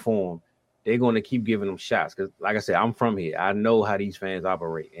really perform, they're going to keep giving them shots. Because, like I said, I'm from here. I know how these fans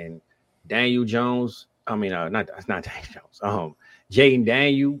operate. And Daniel Jones, not Daniel Jones. Jaden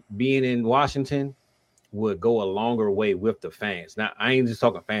Daniel being in Washington would go a longer way with the fans. Now, I ain't just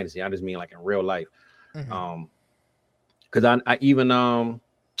talking fantasy. I just mean like in real life. Because I even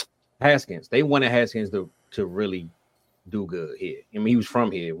Haskins, they wanted Haskins to really do good here. I mean, he was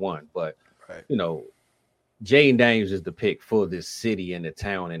from here, one, but Jaden Daniels is the pick for this city and the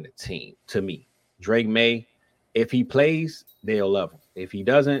town and the team. To me, Drake May, if he plays, they'll love him. If he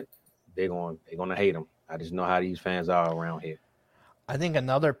doesn't, they're gonna hate him. I just know how these fans are around here. I think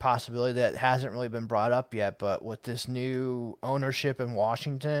another possibility that hasn't really been brought up yet, but with this new ownership in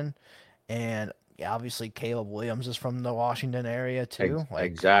Washington, and obviously Caleb Williams is from the Washington area too.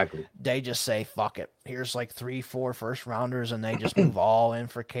 Exactly. They just say, fuck it. Here's like 3-4 first rounders, and they just move all in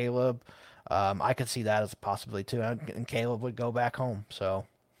for Caleb. I could see that as a possibility too. And Caleb would go back home. So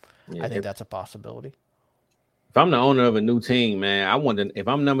I think that's a possibility. If I'm the owner of a new team, man, if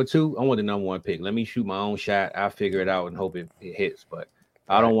I'm number 2, I want the number 1 pick. Let me shoot my own shot. I'll figure it out and hope it hits. But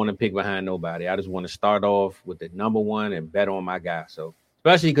I don't want to pick behind nobody. I just want to start off with the number 1 and bet on my guy. So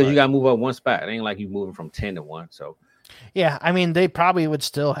especially because you got to move up one spot. It ain't like you moving from 10 to 1. So yeah, I mean, they probably would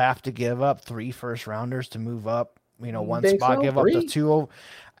still have to give up 3 first rounders to move up. One spot, so? Give 3? Up the 2.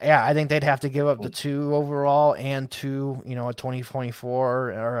 Yeah, I think they'd have to give up the 2 overall and 2, a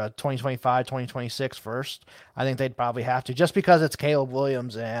 2024 or a 2025, 2026 first. I think they'd probably have to, just because it's Caleb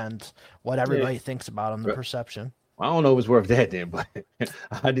Williams and what everybody thinks about him, the perception. I don't know if it's worth that then, but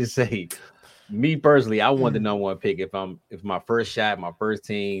I just say, me personally, I want the number 1 pick. If my first shot, my first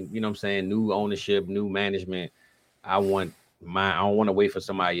team, new ownership, new management, I don't want to wait for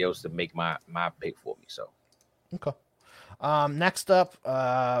somebody else to make my pick for me. So okay. Next up,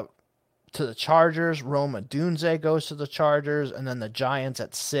 to the Chargers, Rome Odunze goes to the Chargers, and then the Giants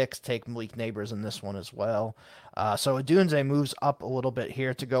at 6 take Malik Neighbors in this one as well. So Odunze moves up a little bit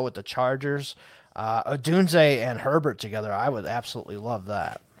here to go with the Chargers. Odunze and Herbert together, I would absolutely love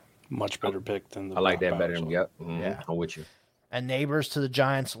that. Much better pick than the. I like that better. Yep. Yeah, I'm with you. And Neighbors to the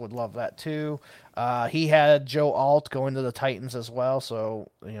Giants, would love that too. He had Joe Alt going to the Titans as well, so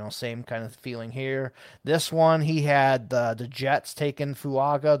same kind of feeling here. This one, he had the Jets taking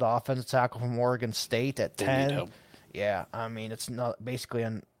Fuaga, the offensive tackle from Oregon State, at 10. Yeah, I mean, it's not basically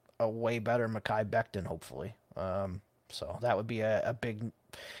a way better Mekhi Becton, hopefully. So that would be a big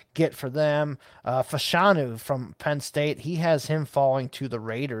get for them. Fashanu from Penn State, he has him falling to the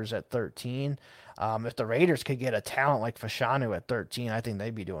Raiders at 13. If the Raiders could get a talent like Fashanu at 13, I think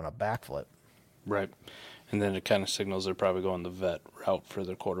they'd be doing a backflip. Right. And then it kind of signals they're probably going the vet route for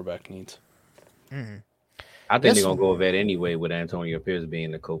their quarterback needs. Mm-hmm. I think they're going to go vet anyway with Antonio Pierce being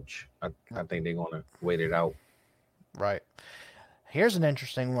the coach. I think they're going to wait it out. Right. Here's an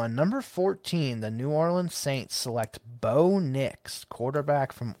interesting one. Number 14, the New Orleans Saints select Bo Nix,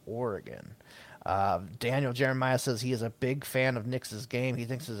 quarterback from Oregon. Daniel Jeremiah says he is a big fan of Knicks' game. He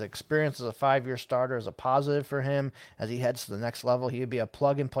thinks his experience as a 5-year starter is a positive for him. As he heads to the next level, he would be a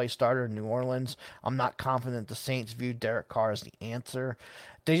plug-and-play starter in New Orleans. I'm not confident the Saints view Derek Carr as the answer.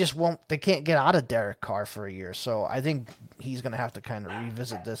 They just won't. They can't get out of Derek Carr for a year, so I think he's going to have to kind of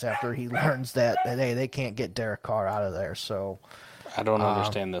revisit this after he learns that hey, they can't get Derek Carr out of there. So I don't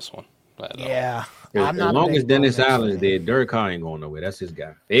understand this one. Yeah, as long as Dennis Allen's there, Derek Carr ain't going nowhere. That's his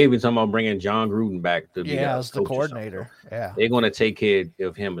guy. They even talking about bringing John Gruden back to be as the coordinator. Yeah, they're going to take care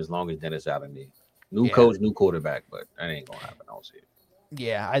of him as long as Dennis Allen there. New coach, new quarterback, but that ain't going to happen. I don't see it.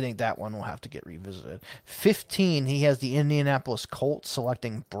 Yeah, I think that one will have to get revisited. 15, he has the Indianapolis Colts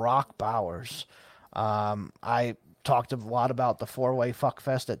selecting Brock Bowers. I talked a lot about the 4-way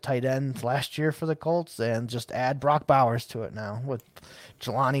fuckfest at tight end last year for the Colts, and just add Brock Bowers to it now with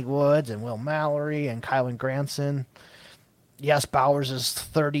Jelani Woods and Will Mallory and Kylan Granson. Yes, Bowers is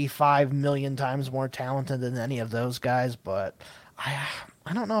 35 million times more talented than any of those guys, but I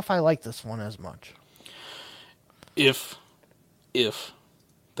don't know if I like this one as much. If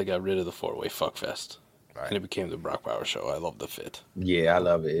they got rid of the 4-way fuckfest and it became the Brock Bowers show, I love the fit. Yeah, I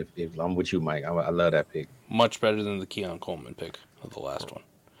love it. If I'm with you, Mike, I love that pick. Much better than the Keon Coleman pick of the last one.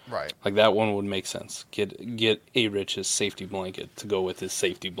 Right. Like that one would make sense. Get A-Rich his safety blanket to go with his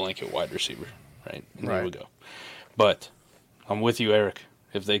safety blanket wide receiver. Right? And there we go. But I'm with you, Eric.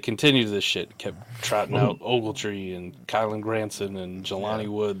 If they continue this shit, kept trotting out Ogletree and Kylan Granson and Jelani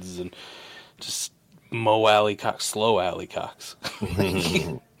Woods and just Mo Alley-Cox, slow Alley-Cox.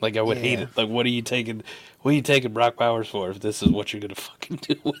 Like I would hate it. Like what are you taking Brock Bowers for if this is what you're gonna fucking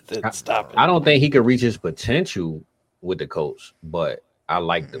do with it? Stop it. I don't think he could reach his potential with the Colts, but I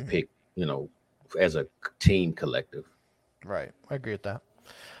like the pick, as a team collective. Right. I agree with that.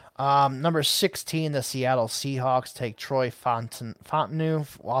 Number 16, the Seattle Seahawks take Troy Fontenot,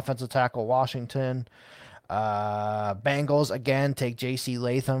 offensive tackle, Washington. Bengals, again, take J.C.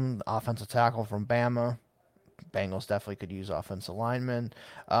 Latham, offensive tackle from Bama. Bengals definitely could use offensive linemen.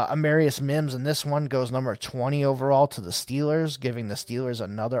 Amarius Mims in this one goes number 20 overall to the Steelers, giving the Steelers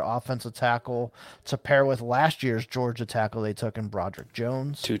another offensive tackle to pair with last year's Georgia tackle they took in Broderick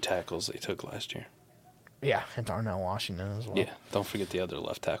Jones. 2 tackles they took last year. Yeah, and Darnell Washington as well. Yeah, don't forget the other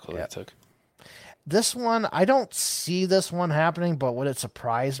left tackle they took. This one, I don't see this one happening, but would it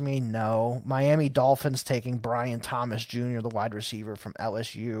surprise me? No. Miami Dolphins taking Brian Thomas Jr., the wide receiver from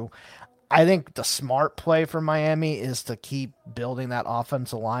LSU. I think the smart play for Miami is to keep building that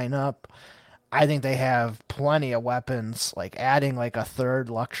offensive lineup. I think they have plenty of weapons, like adding like a third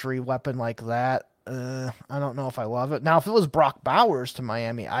luxury weapon like that. I don't know if I love it. Now, if it was Brock Bowers to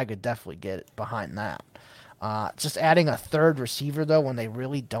Miami, I could definitely get behind that. Just adding a third receiver, though, when they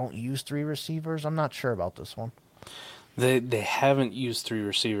really don't use 3 receivers, I'm not sure about this one. They haven't used 3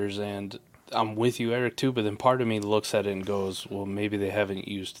 receivers, and I'm with you, Eric, too, but then part of me looks at it and goes, well, maybe they haven't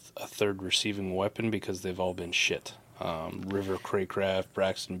used a third receiving weapon because they've all been shit. River Craycraft,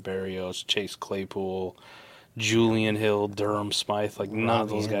 Braxton Berrios, Chase Claypool, Julian Hill, Durham Smythe, like none of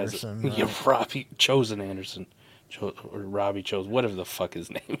those Anderson, guys. Yeah, Robbie Chosen Anderson. Or Robbie chose whatever the fuck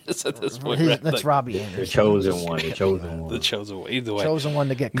his name is at this point. That's like, Robbie Anderson. The chosen one. The chosen one. The chosen one. Either way. Chosen one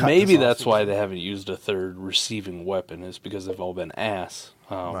to get cut. Maybe that's why they haven't used a third receiving weapon, is because they've all been ass.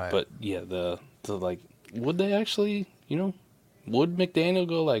 But yeah, the like, would they actually, would McDaniel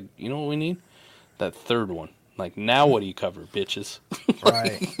go like, you know what we need? That third one. Like, now what do you cover, bitches?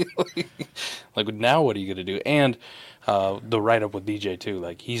 Right. like, now what are you going to do? And the write-up with DJ, too.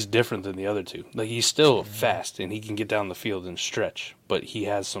 Like, he's different than the other two. Like, he's still fast, and he can get down the field and stretch, but he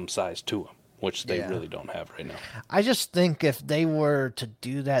has some size to him, which they really don't have right now. I just think if they were to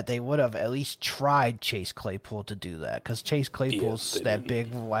do that, they would have at least tried Chase Claypool to do that, because Chase Claypool's that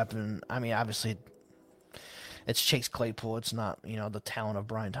big weapon. I mean, obviously, it's Chase Claypool. It's not, the talent of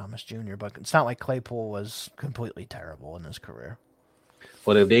Brian Thomas Jr., but it's not like Claypool was completely terrible in his career.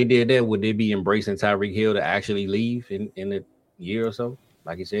 But if they did that, would they be embracing Tyreek Hill to actually leave in a year or so,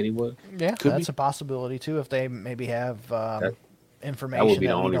 like he said he would? Yeah, that's a possibility, too, if they maybe have information. That would be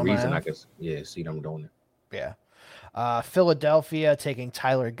the only reason I could see them doing it. Yeah. Philadelphia taking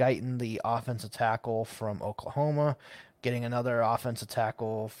Tyler Guyton, the offensive tackle from Oklahoma, getting another offensive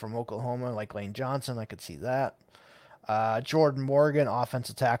tackle from Oklahoma like Lane Johnson. I could see that. Jordan Morgan,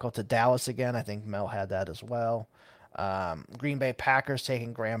 offensive tackle to Dallas again. I think Mel had that as well. Green Bay Packers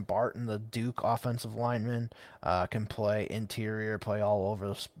taking Graham Barton, the Duke offensive lineman, can play interior, play all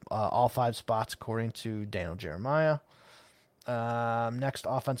over all 5 spots according to Daniel Jeremiah. Next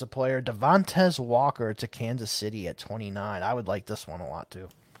offensive player, Devontae Walker to Kansas City at 29. I would like this one a lot too.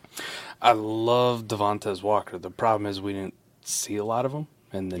 I love Devontae Walker. The problem is we didn't see a lot of him.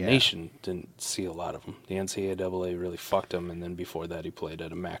 and the nation didn't see a lot of him. The NCAA really fucked him, and then before that he played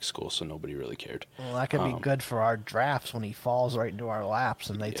at a MAC school, so nobody really cared. Well, that could be good for our drafts when he falls right into our laps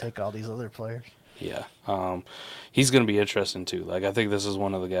and they Yeah. take all these other players. Yeah. He's going to be interesting, too. Like, I think this is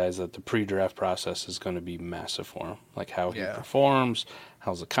one of the guys that the pre-draft process is going to be massive for him. Like, how he performs,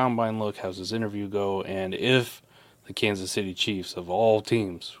 how's the combine look, how's his interview go, and if the Kansas City Chiefs, of all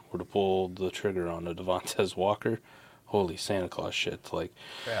teams, were to pull the trigger on a Devontae Walker, holy Santa Claus shit. Like,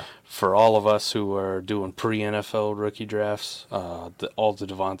 for all of us who are doing pre-NFL rookie drafts, all the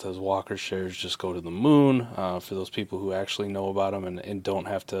Devontae Walker shares just go to the moon. For those people who actually know about him and don't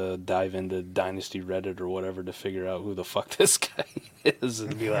have to dive into Dynasty Reddit or whatever to figure out who the fuck this guy is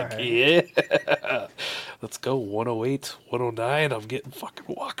and be like, yeah, let's go 108, 109, I'm getting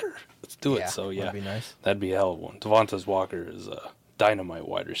fucking Walker. Let's do it. So, yeah, that'd be nice. That'd be a hell of one. Devontae Walker is a dynamite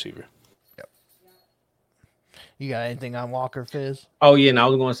wide receiver. You got anything on Walker, Fizz? Oh yeah, and I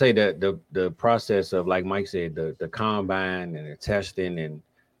was going to say that the process of, like Mike said, the combine and the testing, and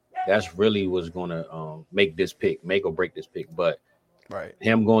that's really what's going to make or break this pick. But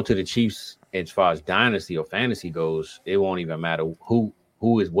him going to the Chiefs, as far as dynasty or fantasy goes, it won't even matter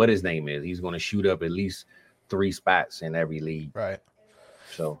what his name is. He's going to shoot up at least 3 spots in every league. Right.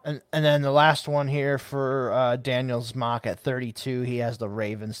 So and then the last one here for Daniel's mock at 32, he has the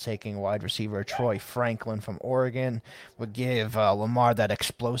Ravens taking wide receiver Troy Franklin from Oregon. Would give Lamar that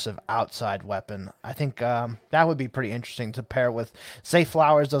explosive outside weapon. I think that would be pretty interesting to pair with. Zay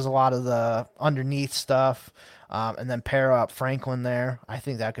Flowers does a lot of the underneath stuff, and then pair up Franklin there. I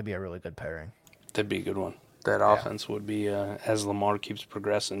think that could be a really good pairing. That'd be a good one. That offense would be, as Lamar keeps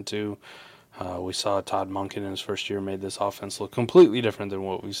progressing too. We saw Todd Monken in his first year made this offense look completely different than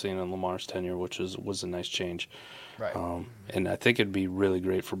what we've seen in Lamar's tenure, which was a nice change. Right. And I think it'd be really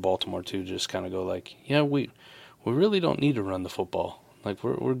great for Baltimore too, just kind of go like, yeah, we really don't need to run the football. Like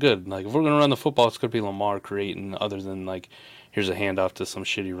we're good. Like if we're gonna run the football, it's gonna be Lamar creating, other than like here's a handoff to some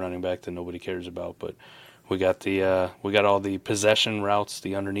shitty running back that nobody cares about. But we got all the possession routes,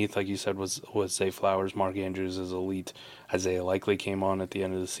 the underneath, like you said, was Zay Flowers. Mark Andrews is elite. Isaiah Likely came on at the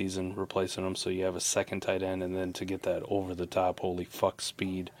end of the season, replacing him. So you have a second tight end, and then to get that over the top, holy fuck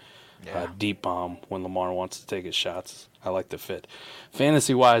speed, deep bomb when Lamar wants to take his shots. I like the fit.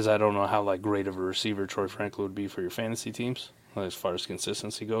 Fantasy wise, I don't know how like great of a receiver Troy Franklin would be for your fantasy teams as far as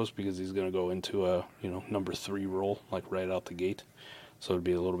consistency goes, because he's going to go into a number 3 role like right out the gate. So it'd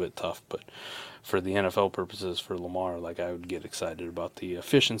be a little bit tough, but for the NFL purposes, for Lamar, like I would get excited about the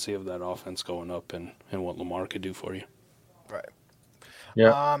efficiency of that offense going up and what Lamar could do for you. Right.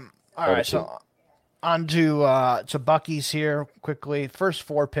 Yeah. All right. So on to Bucky's here quickly. First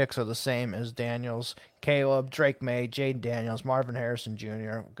 4 picks are the same as Daniels. Caleb, Drake May, Jaden Daniels, Marvin Harrison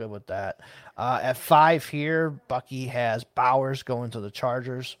Jr. Good with that. At 5 here, Bucky has Bowers going to the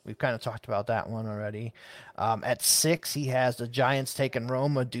Chargers. We've kind of talked about that one already. At 6, he has the Giants taking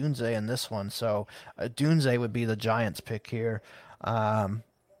Roma Dunze in this one. So Dunze would be the Giants pick here.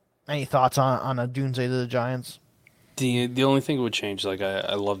 Any thoughts on a Dunze to the Giants? The only thing that would change, like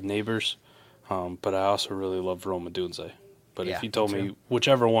I love Neighbors, but I also really love Roma Dunze. But if you told me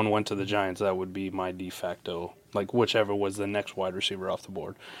whichever one went to the Giants, that would be my de facto. Like whichever was the next wide receiver off the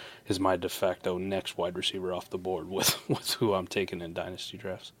board is my de facto next wide receiver off the board with who I'm taking in dynasty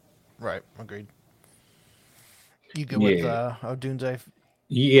drafts. Right, agreed. You good with Dunze?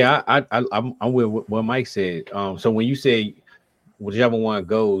 Yeah, I'm with what Mike said. So when you say whichever one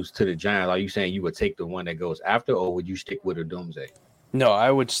goes to the Giants, are you saying you would take the one that goes after, or would you stick with a Dunze? No,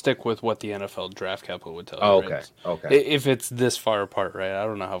 I would stick with what the NFL draft capital would tell you. Oh, okay, right? okay. If it's this far apart, right? I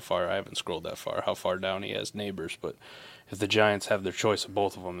don't know how far. I haven't scrolled that far. How far down he has Neighbors, but if the Giants have their choice of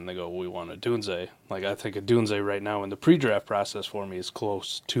both of them and they go, we want a Dunze, like I think a Dunze right now in the pre-draft process for me is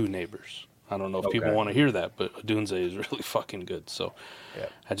close to Neighbors. I don't know if people want to hear that, but Dunze is really fucking good. So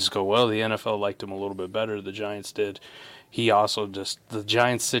I just go, well, the NFL liked him a little bit better. The Giants did. He also the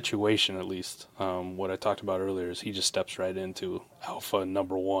Giants situation, at least, what I talked about earlier, is he just steps right into alpha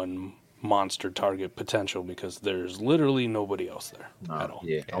number 1 monster target potential because there's literally nobody else there at all.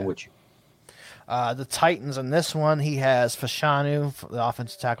 Yeah, I'm with you. The Titans in this one, he has Fashanu, the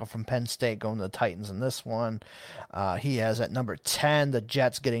offensive tackle from Penn State, going to the Titans in this one. He has at number 10, the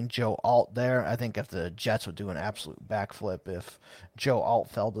Jets getting Joe Alt there. I think if the Jets would do an absolute backflip if Joe Alt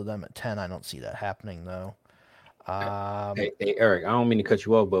fell to them at 10, I don't see that happening, though. Hey, Eric, I don't mean to cut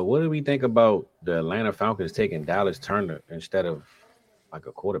you off, but what do we think about the Atlanta Falcons taking Dallas Turner instead of like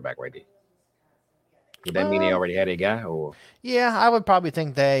a quarterback right there? Would that mean they already had a guy, or? Yeah, I would probably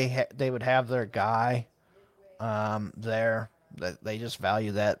think they would have their guy there. That they just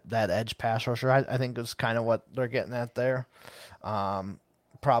value that edge pass rusher. I think is kind of what they're getting at there.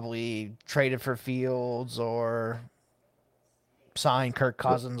 probably traded for Fields or signed Kirk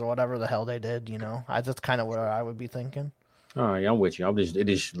Cousins or whatever the hell they did. That's kind of what I would be thinking. All right, I'm with you. I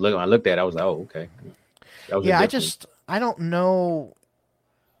looked at it, I was like, oh, okay. That was a Yeah, different. I don't know.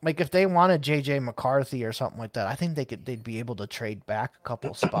 Like if they wanted JJ McCarthy or something like that, I think they'd be able to trade back a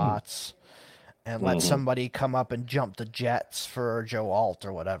couple spots and let somebody come up and jump the Jets for Joe Alt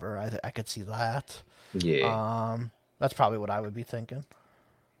or whatever. I could see that. Yeah. That's probably what I would be thinking.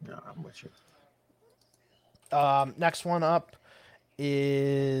 No, I'm with you. Next one up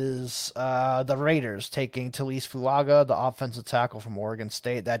is the Raiders taking Talise Fulaga, the offensive tackle from Oregon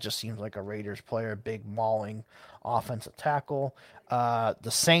State. That just seems like a Raiders player, big mauling offensive tackle. The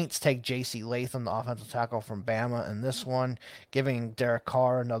Saints take J.C. Latham, the offensive tackle from Bama, in this one, giving Derek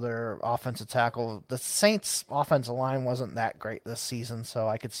Carr another offensive tackle. The Saints' offensive line wasn't that great this season, so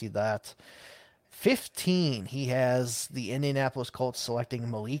I could see that. 15, he has the Indianapolis Colts selecting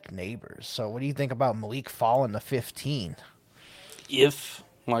Malik Neighbors. So what do you think about Malik falling to 15? If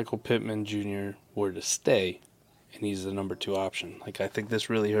Michael Pittman Jr. were to stay and he's the number 2 option, I think this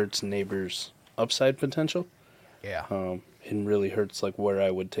really hurts Neighbors' upside potential. Yeah. And really hurts where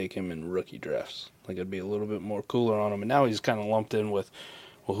I would take him in rookie drafts. I'd be a little bit more cooler on him. And now he's kind of lumped in with,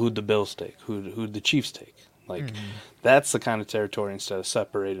 well, who'd the Bills take? Who'd the Chiefs take? That's the kind of territory instead of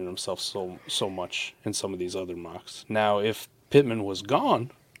separating himself so much in some of these other mocks. Now, if Pittman was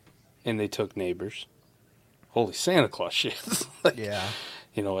gone and they took Neighbors, holy Santa Claus shit. Yeah.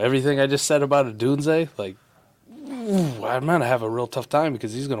 Everything I just said about a Dunze, I'm going to have a real tough time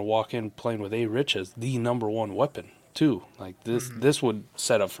because he's going to walk in playing with A. Rich as the number 1 weapon, too. This would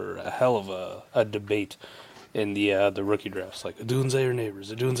set up for a hell of a debate in the rookie drafts, a Dunze or Neighbors,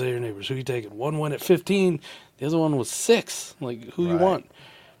 who you taking? One went at 15, the other one was 6. Who you want?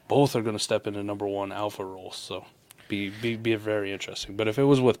 Both are going to step into number 1 alpha roles, so be very interesting. But if it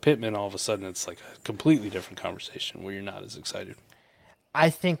was with Pittman, all of a sudden it's a completely different conversation where you're not as excited. I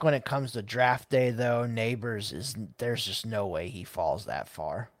think when it comes to draft day, though, Neighbors there's just no way he falls that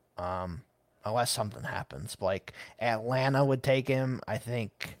far. Unless something happens. Atlanta would take him. I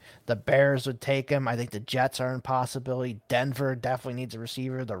think the Bears would take him. I think the Jets are a possibility. Denver definitely needs a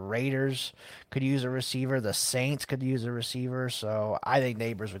receiver. The Raiders could use a receiver. The Saints could use a receiver. So I think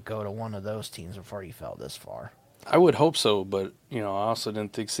Neighbors would go to one of those teams before he fell this far. I would hope so, but I also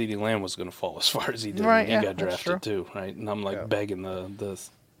didn't think CeeDee Lamb was going to fall as far as he did. Right, he got drafted too, right? And I'm begging the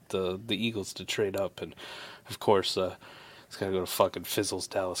Eagles to trade up, and of course it's got to go to fucking Fizzle's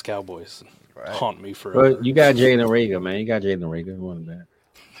Dallas Cowboys and haunt me forever. But you got Jalen Reagor, man. You got Jalen Reagor. One bad.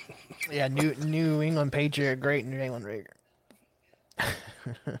 Yeah, New England Patriot, great Jalen Reagor.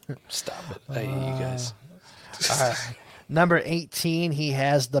 Stop it! I hate you guys. Number 18, he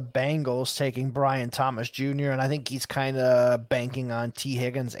has the Bengals taking Brian Thomas Jr., and I think he's kind of banking on T.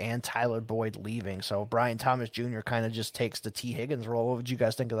 Higgins and Tyler Boyd leaving. So Brian Thomas Jr. kind of just takes the T. Higgins role. What would you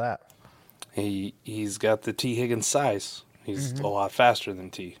guys think of that? He's got the T. Higgins size. He's a lot faster than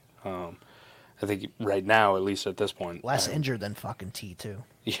T. I think right now, at least at this point. Less injured than fucking T, too.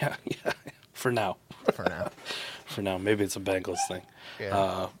 Yeah. For now. For now. Maybe it's a Bengals thing.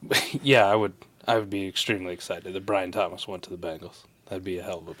 Yeah. I would be extremely excited that Brian Thomas went to the Bengals. That'd be a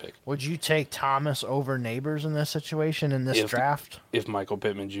hell of a pick. Would you take Thomas over Neighbors in this situation, in this draft? If Michael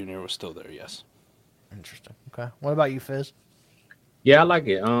Pittman Jr. was still there, yes. Interesting. Okay. What about you, Fizz? Yeah, I like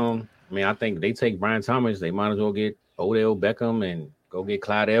it. I think they take Brian Thomas, they might as well get Odell Beckham and go get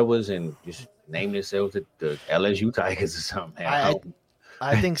Clyde Edwards and just name themselves the LSU Tigers or something.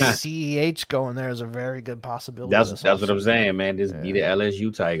 I think CEH going there is a very good possibility. That's what I'm saying, man. Just be the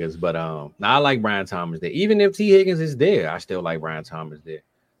LSU Tigers. But I like Brian Thomas there. Even if T. Higgins is there, I still like Brian Thomas there.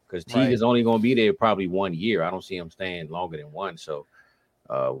 Because T is only going to be there probably 1 year. I don't see him staying longer than one. So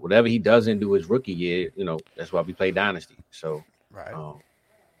whatever he doesn't do his rookie year, that's why we play Dynasty. So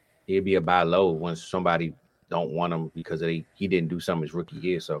he'll be a buy low once somebody don't want him because he didn't do something his rookie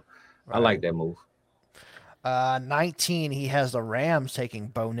year. So I like that move. 19, he has the Rams taking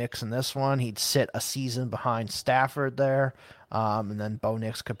Bo Nix in this one. He'd sit a season behind Stafford there, and then Bo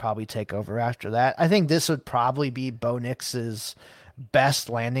Nix could probably take over after that. I think this would probably be Bo Nix's best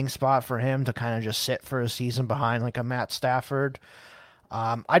landing spot for him to kind of just sit for a season behind a Matt Stafford.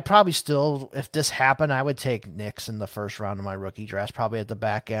 I'd probably still, if this happened, I would take Nix in the first round of my rookie draft, probably at the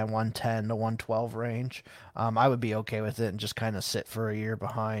back end, 110 to 112 range. I would be okay with it and just kind of sit for a year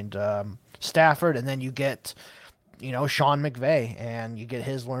behind Stafford, and then you get, Sean McVay, and you get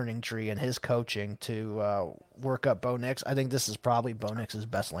his learning tree and his coaching to work up Bo Nix. I think this is probably Bo Nix's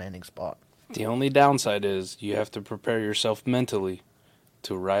best landing spot. The only downside is you have to prepare yourself mentally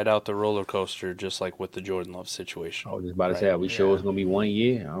to ride out the roller coaster, just like with the Jordan Love situation. I was just about to say, are we sure it's gonna be 1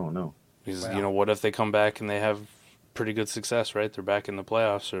 year? I don't know. Because what if they come back and they have pretty good success, right? They're back in the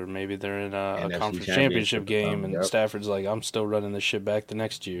playoffs, or maybe they're in a conference championship game, and Stafford's like, I'm still running this shit back the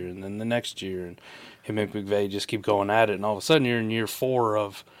next year, and then the next year, and him and McVay just keep going at it, and all of a sudden you're in year 4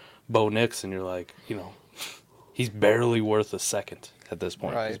 of Bo Nix, and you're like, he's barely worth a second at this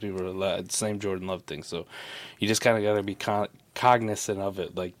point. Right. Because people are the same Jordan Love thing, so you just kind of got to be cognizant of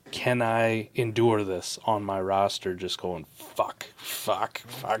it. Like, can I endure this on my roster? Just going fuck.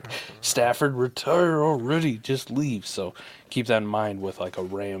 Stafford, retire already. Just leave. So keep that in mind with like a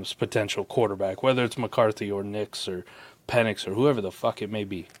Rams potential quarterback, whether it's McCarthy or Nix or Penix or whoever the fuck it may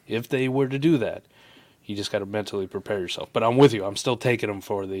be. If they were to do that, you just got to mentally prepare yourself. But I'm with you. I'm still taking them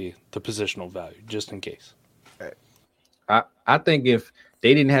for the positional value, just in case. I think if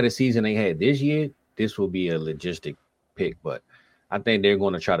they didn't have the season they had this year, this will be a logistic pick. But I think they're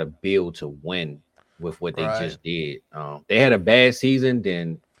going to try to build to win with what they just did. They had a bad season,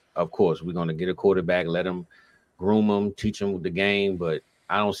 then of course we're going to get a quarterback, let them groom them, teach them the game. But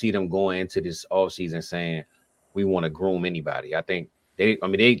I don't see them going into this offseason saying we want to groom anybody. I think they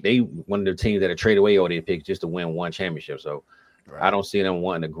one of the teams that are trade away all their picks just to win one championship. So I don't see them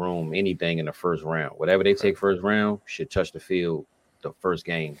wanting to groom anything in the first round. Whatever they take first round should touch the field the first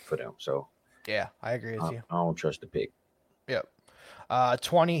game for them. So yeah, I agree with you. I don't trust the pick. Yep.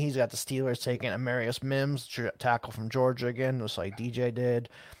 20, he's got the Steelers taking Amarius Mims, tackle from Georgia again, just like DJ did.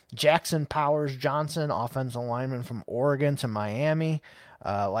 Jackson Powers Johnson, offensive lineman from Oregon to Miami.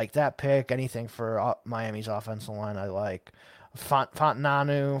 Like that pick. Anything for Miami's offensive line I like.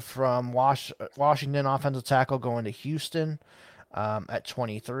 Fontananu from Washington, offensive tackle, going to Houston at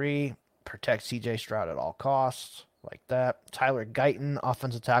 23. Protect C.J. Stroud at all costs. Like that. Tyler Guyton,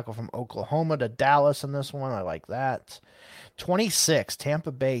 offensive tackle from Oklahoma to Dallas in this one. I like that. 26,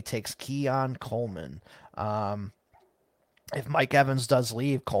 Tampa Bay takes Keon Coleman. If Mike Evans does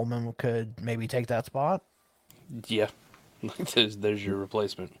leave, Coleman could maybe take that spot. Yeah. There's your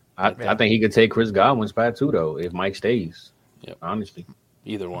replacement. I think he could take Chris Godwin's spot too, though, if Mike stays. Yep. Honestly.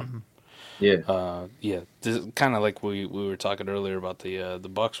 Either one. Yeah. This is kind of like we were talking earlier about the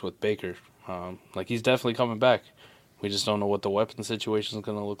Bucks with Baker. Like, he's definitely coming back. We just don't know what the weapon situation is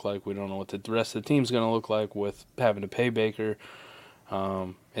going to look like. We don't know what the rest of the team's going to look like with having to pay Baker.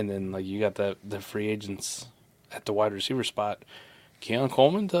 And then, like, you got the free agents at the wide receiver spot. Keon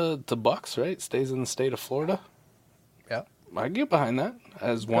Coleman to Bucks, right? Stays in the state of Florida. Yeah. I get behind that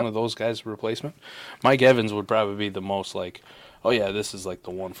as one of those guys' replacement. Mike Evans would probably be the most like, oh, yeah, this is like the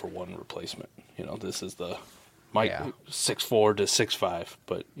one-for-one replacement. This is the Mike 6'4" to 6'5".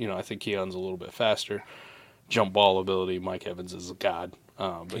 But, I think Keon's a little bit faster. Jump ball ability, Mike Evans is a god.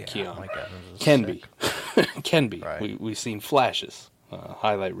 But Keon can be. Can be. Right. We've seen flashes.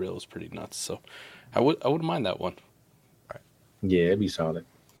 Highlight reel is pretty nuts. So I wouldn't mind that one. Right. Yeah, it'd be solid.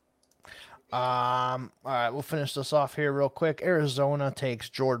 All right, we'll finish this off here real quick. Arizona takes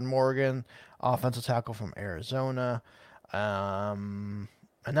Jordan Morgan, offensive tackle from Arizona. And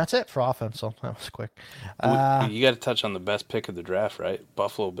that's it for offense. So that was quick. You got to touch on the best pick of the draft, right?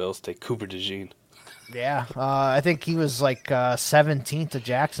 Buffalo Bills take Cooper DeJean. Yeah, I think he was like 17th to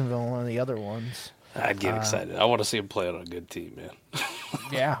Jacksonville, one of the other ones. I'd get excited. I want to see him play on a good team, man.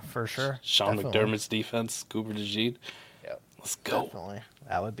 Yeah, for sure. Sean McDermott's defense, Cooper DeJean. Yep. Let's go. Definitely.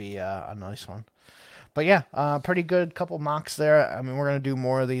 That would be a nice one. But yeah, pretty good couple mocks there. I mean, we're going to do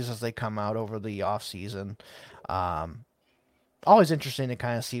more of these as they come out over the off season. Always interesting to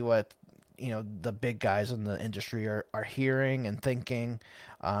kind of see what the big guys in the industry are hearing and thinking.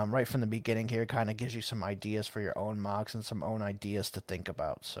 Right from the beginning here, kind of gives you some ideas for your own mocks and some own ideas to think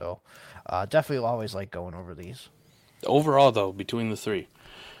about. So definitely always like going over these. Overall, though, between the three,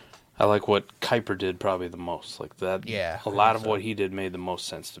 I like what Kuiper did probably the most. Like that. Yeah. A lot of what he did made the most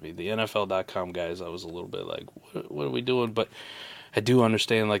sense to me. The NFL.com guys, I was a little bit like, what are we doing? But I do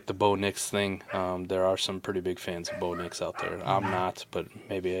understand like the Bo Nix thing. There are some pretty big fans of Bo Nix out there. I'm not, but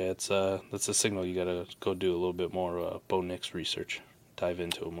maybe that's a signal you got to go do a little bit more Bo Nix research. Dive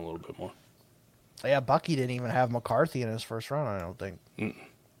into him a little bit more. Yeah, Bucky didn't even have McCarthy in his first round, I don't think.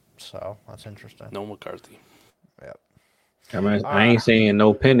 So that's interesting. No McCarthy. Yep. I mean, I ain't saying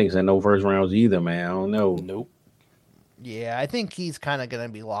no Penix and no first rounds either, man. I don't know. Nope. Yeah, I think he's kind of going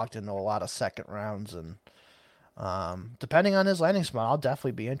to be locked into a lot of second rounds, and depending on his landing spot, I'll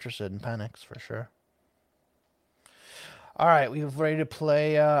definitely be interested in Penix for sure. All right, we're ready to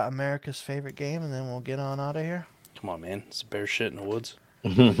play America's favorite game, and then we'll get on out of here. Come on, man. It's bear shit in the woods.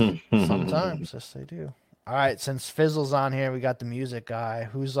 Sometimes, yes, they do. All right, since Fizzle's on here, we got the music guy.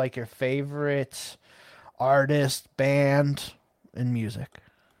 Who's like your favorite artist, band, in music?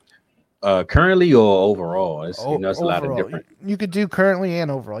 Currently or overall? It's it's a lot of Overall, different. you could do currently and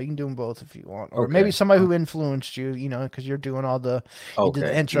overall. You can do them both if you want, or maybe Okay. somebody who influenced you. You know, because you're doing you did the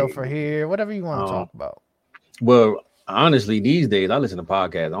Okay. intro for here, whatever you want to Um. talk about. Well, honestly, these days I listen to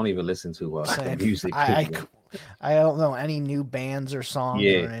podcasts. I don't even listen to Same. music. I don't know any new bands or songs or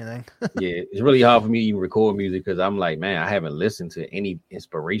Yeah. anything. Yeah, it's really hard for me to even record music because I'm like, man, I haven't listened to any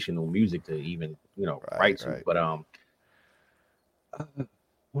inspirational music to even, write to. Right. But I don't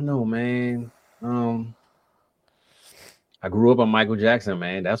know, man. Um, I grew up on Michael Jackson,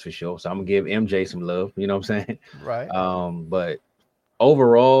 man, that's for sure. So I'm gonna give MJ some love. You know what I'm saying? Right. But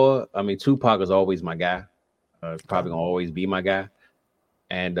overall, I mean, Tupac is always my guy. Probably Okay. gonna always be my guy.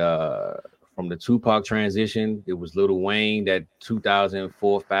 And from the Tupac transition, it was Lil Wayne, that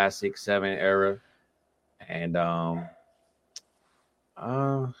 2004, 5, 6, 7 era. And I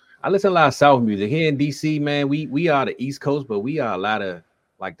listen to a lot of South music here in DC, man. We are the East Coast, but we are a lot of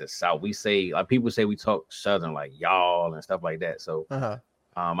like the South. We say, like, people say we talk Southern, like y'all and stuff like that. So Uh-huh.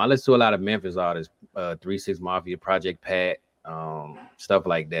 I listen to a lot of Memphis artists, 3 6 Mafia, Project Pat, stuff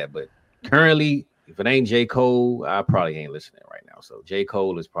like that. But currently, if it ain't J. Cole, I probably ain't listening right now. So J.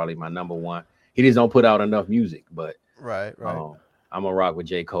 Cole is probably my number one. He just don't put out enough music, but Right. I'm gonna rock with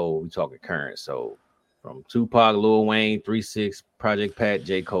J. Cole. We talking current. So from Tupac, Lil Wayne, 3 6, Project Pat,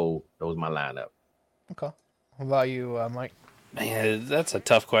 J. Cole, those my lineup. Okay. What about you, Mike? Man, that's a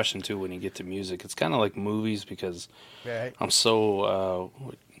tough question too when you get to music. It's kind of like movies because Right. I'm so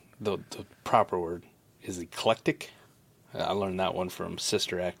the proper word is eclectic. I learned that one from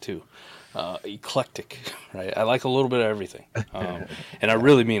Sister Act 2. Eclectic, right? I like a little bit of everything, and I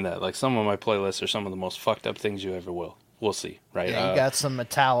really mean that. Like, some of my playlists are some of the most fucked up things you ever will. We'll see, right? Yeah, you got some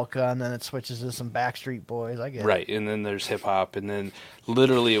Metallica, and then it switches to some Backstreet Boys. I get right, and then there's hip hop, and then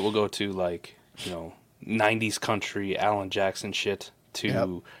literally it will go to, like, 90s country, Alan Jackson shit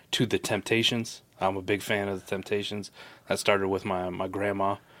to the Temptations. I'm a big fan of the Temptations. That started with my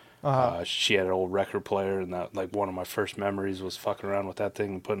grandma. She had an old record player, and that, like, one of my first memories was fucking around with that thing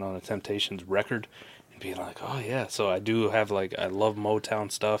and putting on a Temptations record and being like, oh yeah. So I do have, like, I love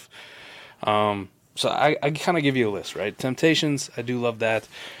Motown stuff. So I kind of give you a list, right? Temptations, I do love that.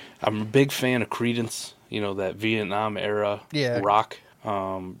 I'm a big fan of Creedence, that Vietnam era rock.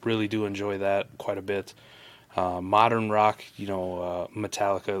 Really do enjoy that quite a bit. Modern rock,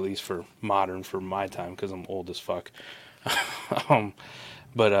 Metallica, at least for modern, for my time, because I'm old as fuck.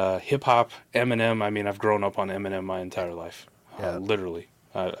 But hip hop, Eminem. I mean, I've grown up on Eminem my entire life, literally.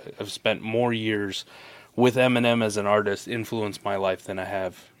 I've spent more years with Eminem as an artist, influenced my life, than I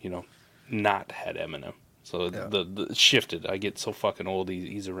have, not had Eminem. So the shifted. I get so fucking old.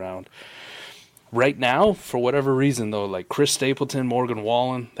 He's around. Right now, for whatever reason, though, like Chris Stapleton, Morgan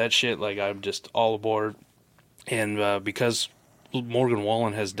Wallen, that shit, like, I'm just all aboard. And because Morgan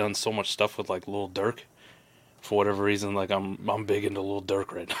Wallen has done so much stuff with, like, Lil Durk, for whatever reason, like, I'm big into Lil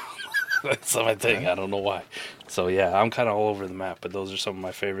Durk right now. That's my thing. I don't know why. So yeah, I'm kind of all over the map. But those are some of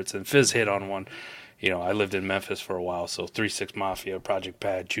my favorites. And Fizz hit on one. I lived in Memphis for a while, so 3 6 Mafia, Project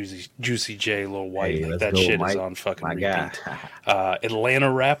Pad, Juicy J, Lil White, Hey, like, let's that go, shit Mike. is on fucking My repeat. guy.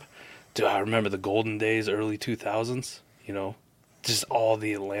 Atlanta rap, dude, I remember the golden days, early 2000s. Just all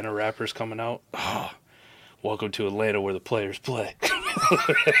the Atlanta rappers coming out. Oh, welcome to Atlanta, where the players play.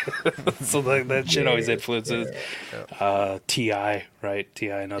 So that shit always influences. T.I., right?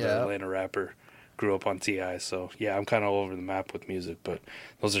 T.I., another Atlanta rapper. Grew up on T.I., so yeah, I'm kind of all over the map with music, but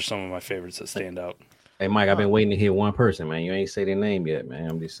those are some of my favorites that stand out. Hey, Mike, I've been waiting to hear one person, man. You ain't say their name yet, man.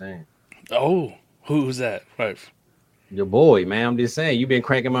 I'm just saying. Oh, who's that? Right. Your boy, man. I'm just saying. You've been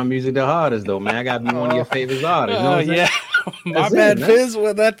cranking my music the hardest, though, man. I got to be one of your favorite artists. You know what I'm saying? Yeah. My That's bad, it, man. Fizz.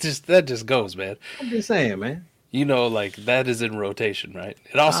 Well, that just goes, man. I'm just saying, man. Like, that is in rotation, right?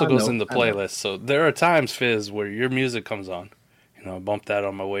 It also goes in the playlist. So there are times, Fizz, where your music comes on. I bump that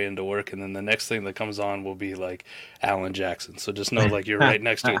on my way into work, and then the next thing that comes on will be, like, Alan Jackson. So just know, like, you're right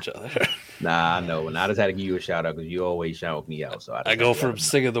next to each other. Nah, I know. And I just had to give you a shout out because you always shout me out. So I go from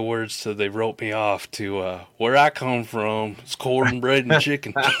singing the words to they wrote me off to where I come from, it's cornbread and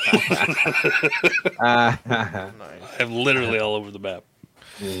chicken. I'm literally all over the map.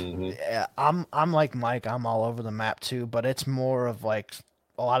 Mm-hmm. Yeah, I'm like Mike. I'm all over the map too, but it's more of like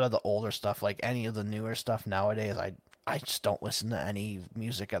a lot of the older stuff, like any of the newer stuff nowadays. I just don't listen to any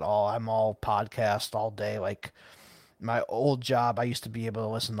music at all. I'm all podcast all day. Like my old job, I used to be able to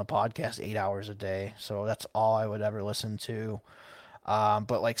listen to podcasts 8 hours a day, so that's all I would ever listen to.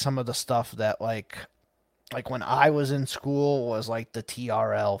 But like some of the stuff that like when I was in school was like the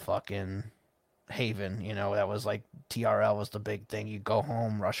TRL fucking haven, that was like TRL was the big thing. You go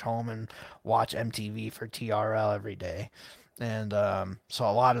home, rush home, and watch MTV for TRL every day. And so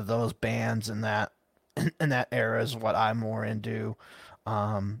a lot of those bands in that era is what I'm more into.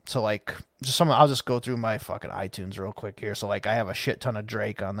 So like I'll just go through my fucking iTunes real quick here. So like I have a shit ton of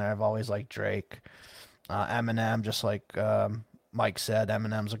Drake on there. I've always liked Drake. Eminem, just like Mike said,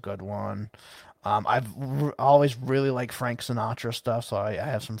 Eminem's a good one. I've always really liked Frank Sinatra stuff, so I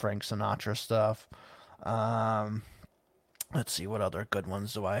have some Frank Sinatra stuff. Let's see, what other good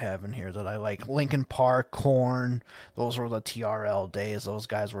ones do I have in here that I like? Linkin Park, Korn. Those were the TRL days. Those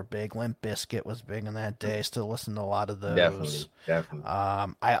guys were big. Limp Bizkit was big in that day. Still listen to a lot of those. Definitely.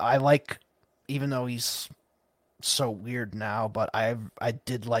 I like, even though he's so weird now, but I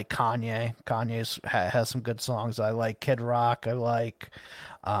did like Kanye. Has some good songs. I like Kid Rock. I like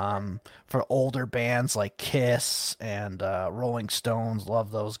for older bands like Kiss and Rolling Stones.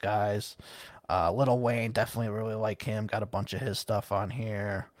 Love those guys. Lil Wayne, definitely really like him. Got a bunch of his stuff on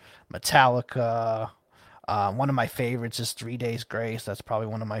here. Metallica. One of my favorites is 3 Days Grace. That's probably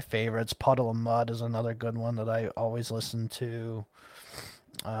one of my favorites. Puddle of Mud is another good one that I always listen to.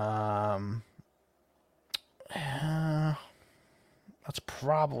 That's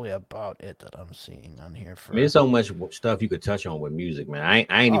probably about it that I'm seeing on here. For there's so much stuff you could touch on with music, man. I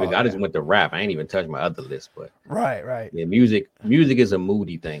ain't even. I just went to rap. I ain't even touched my other list, but right. Yeah, music is a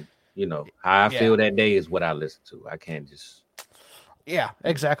moody thing. You know how I feel that day is what I listen to. I can't just. Yeah,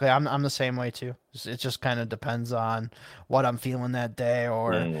 exactly. I'm the same way too. It just kind of depends on what I'm feeling that day,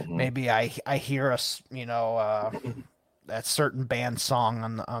 or maybe I hear that certain band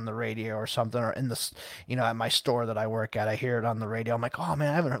song on the radio or something, or in the at my store that I work at, I hear it on the radio. I'm like, oh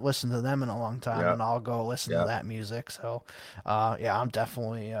man, I haven't listened to them in a long time, and I'll go listen to that music. So, I'm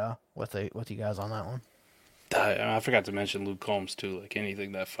definitely with you guys on that one. I forgot to mention Luke Combs too. Like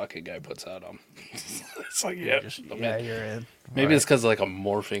anything that fucking guy puts out, it's like you're in. Maybe it's because like I'm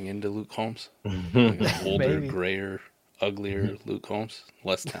morphing into Luke Combs, like older, grayer, uglier Luke Combs,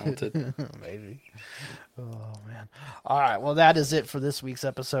 less talented. Maybe. Oh man. All right. Well, that is it for this week's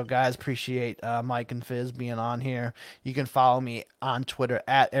episode, guys. Appreciate Mike and Fizz being on here. You can follow me on Twitter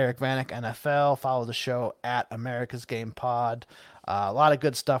at Eric Vanek NFL. Follow the show at America's Game Pod. A lot of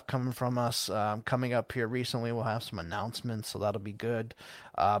good stuff coming from us. Coming up here recently, we'll have some announcements, so that'll be good.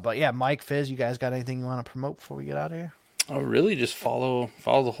 But yeah, Mike, Fizz, you guys got anything you want to promote before we get out of here? Oh, really? Just follow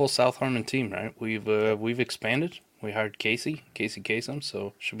the whole South Harmon team, right? We've expanded. We hired Casey Kasem,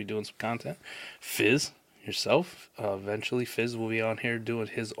 so should be doing some content. Fizz, yourself. Eventually, Fizz will be on here doing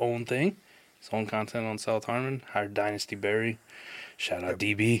his own thing, his own content on South Harmon. Hired Dynasty Barry. Shout out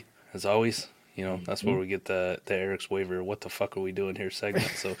DB, as always. That's where we get the Eric's waiver. What the fuck are we doing here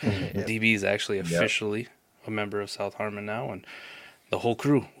segment? So DB is actually officially a member of South Harmon now, and the whole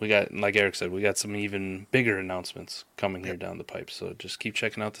crew. We got, like Eric said, we got some even bigger announcements coming here down the pipe. So just keep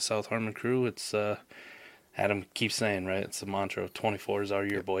checking out the South Harmon crew. It's Adam keeps saying, right? It's the mantra. 24 is our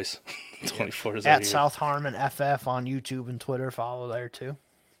year, boys. 24 is our year. At South Harmon FF on YouTube and Twitter. Follow there too.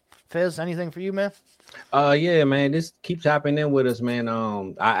 Fizz, anything for you, man? Yeah, man. Just keep tapping in with us, man.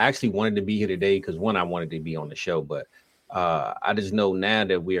 I actually wanted to be here today because I wanted to be on the show, but I just know now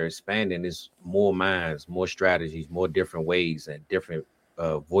that we are expanding, there's more minds, more strategies, more different ways, and different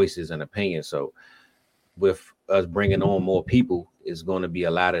voices and opinions. So with us bringing on more people, it's going to be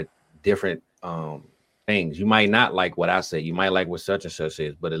a lot of different things. You might not like what I say. You might like what such and such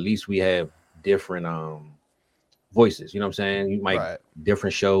says, but at least we have different voices. You know what I'm saying? You might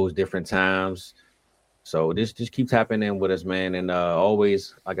different shows, different times. So just keep tapping in with us, man. And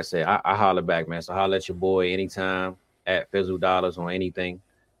always, like I said, I holler back, man. So holler at your boy anytime at Fizzle Dollars on anything.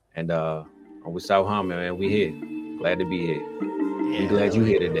 And with South Harmon, man, we here. Glad to be here. Yeah, glad you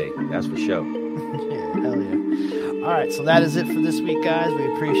here today. That's for sure. Yeah, hell yeah. All right, so that is it for this week, guys.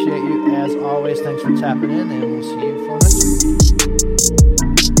 We appreciate you as always. Thanks for tapping in, and we'll see you for next week.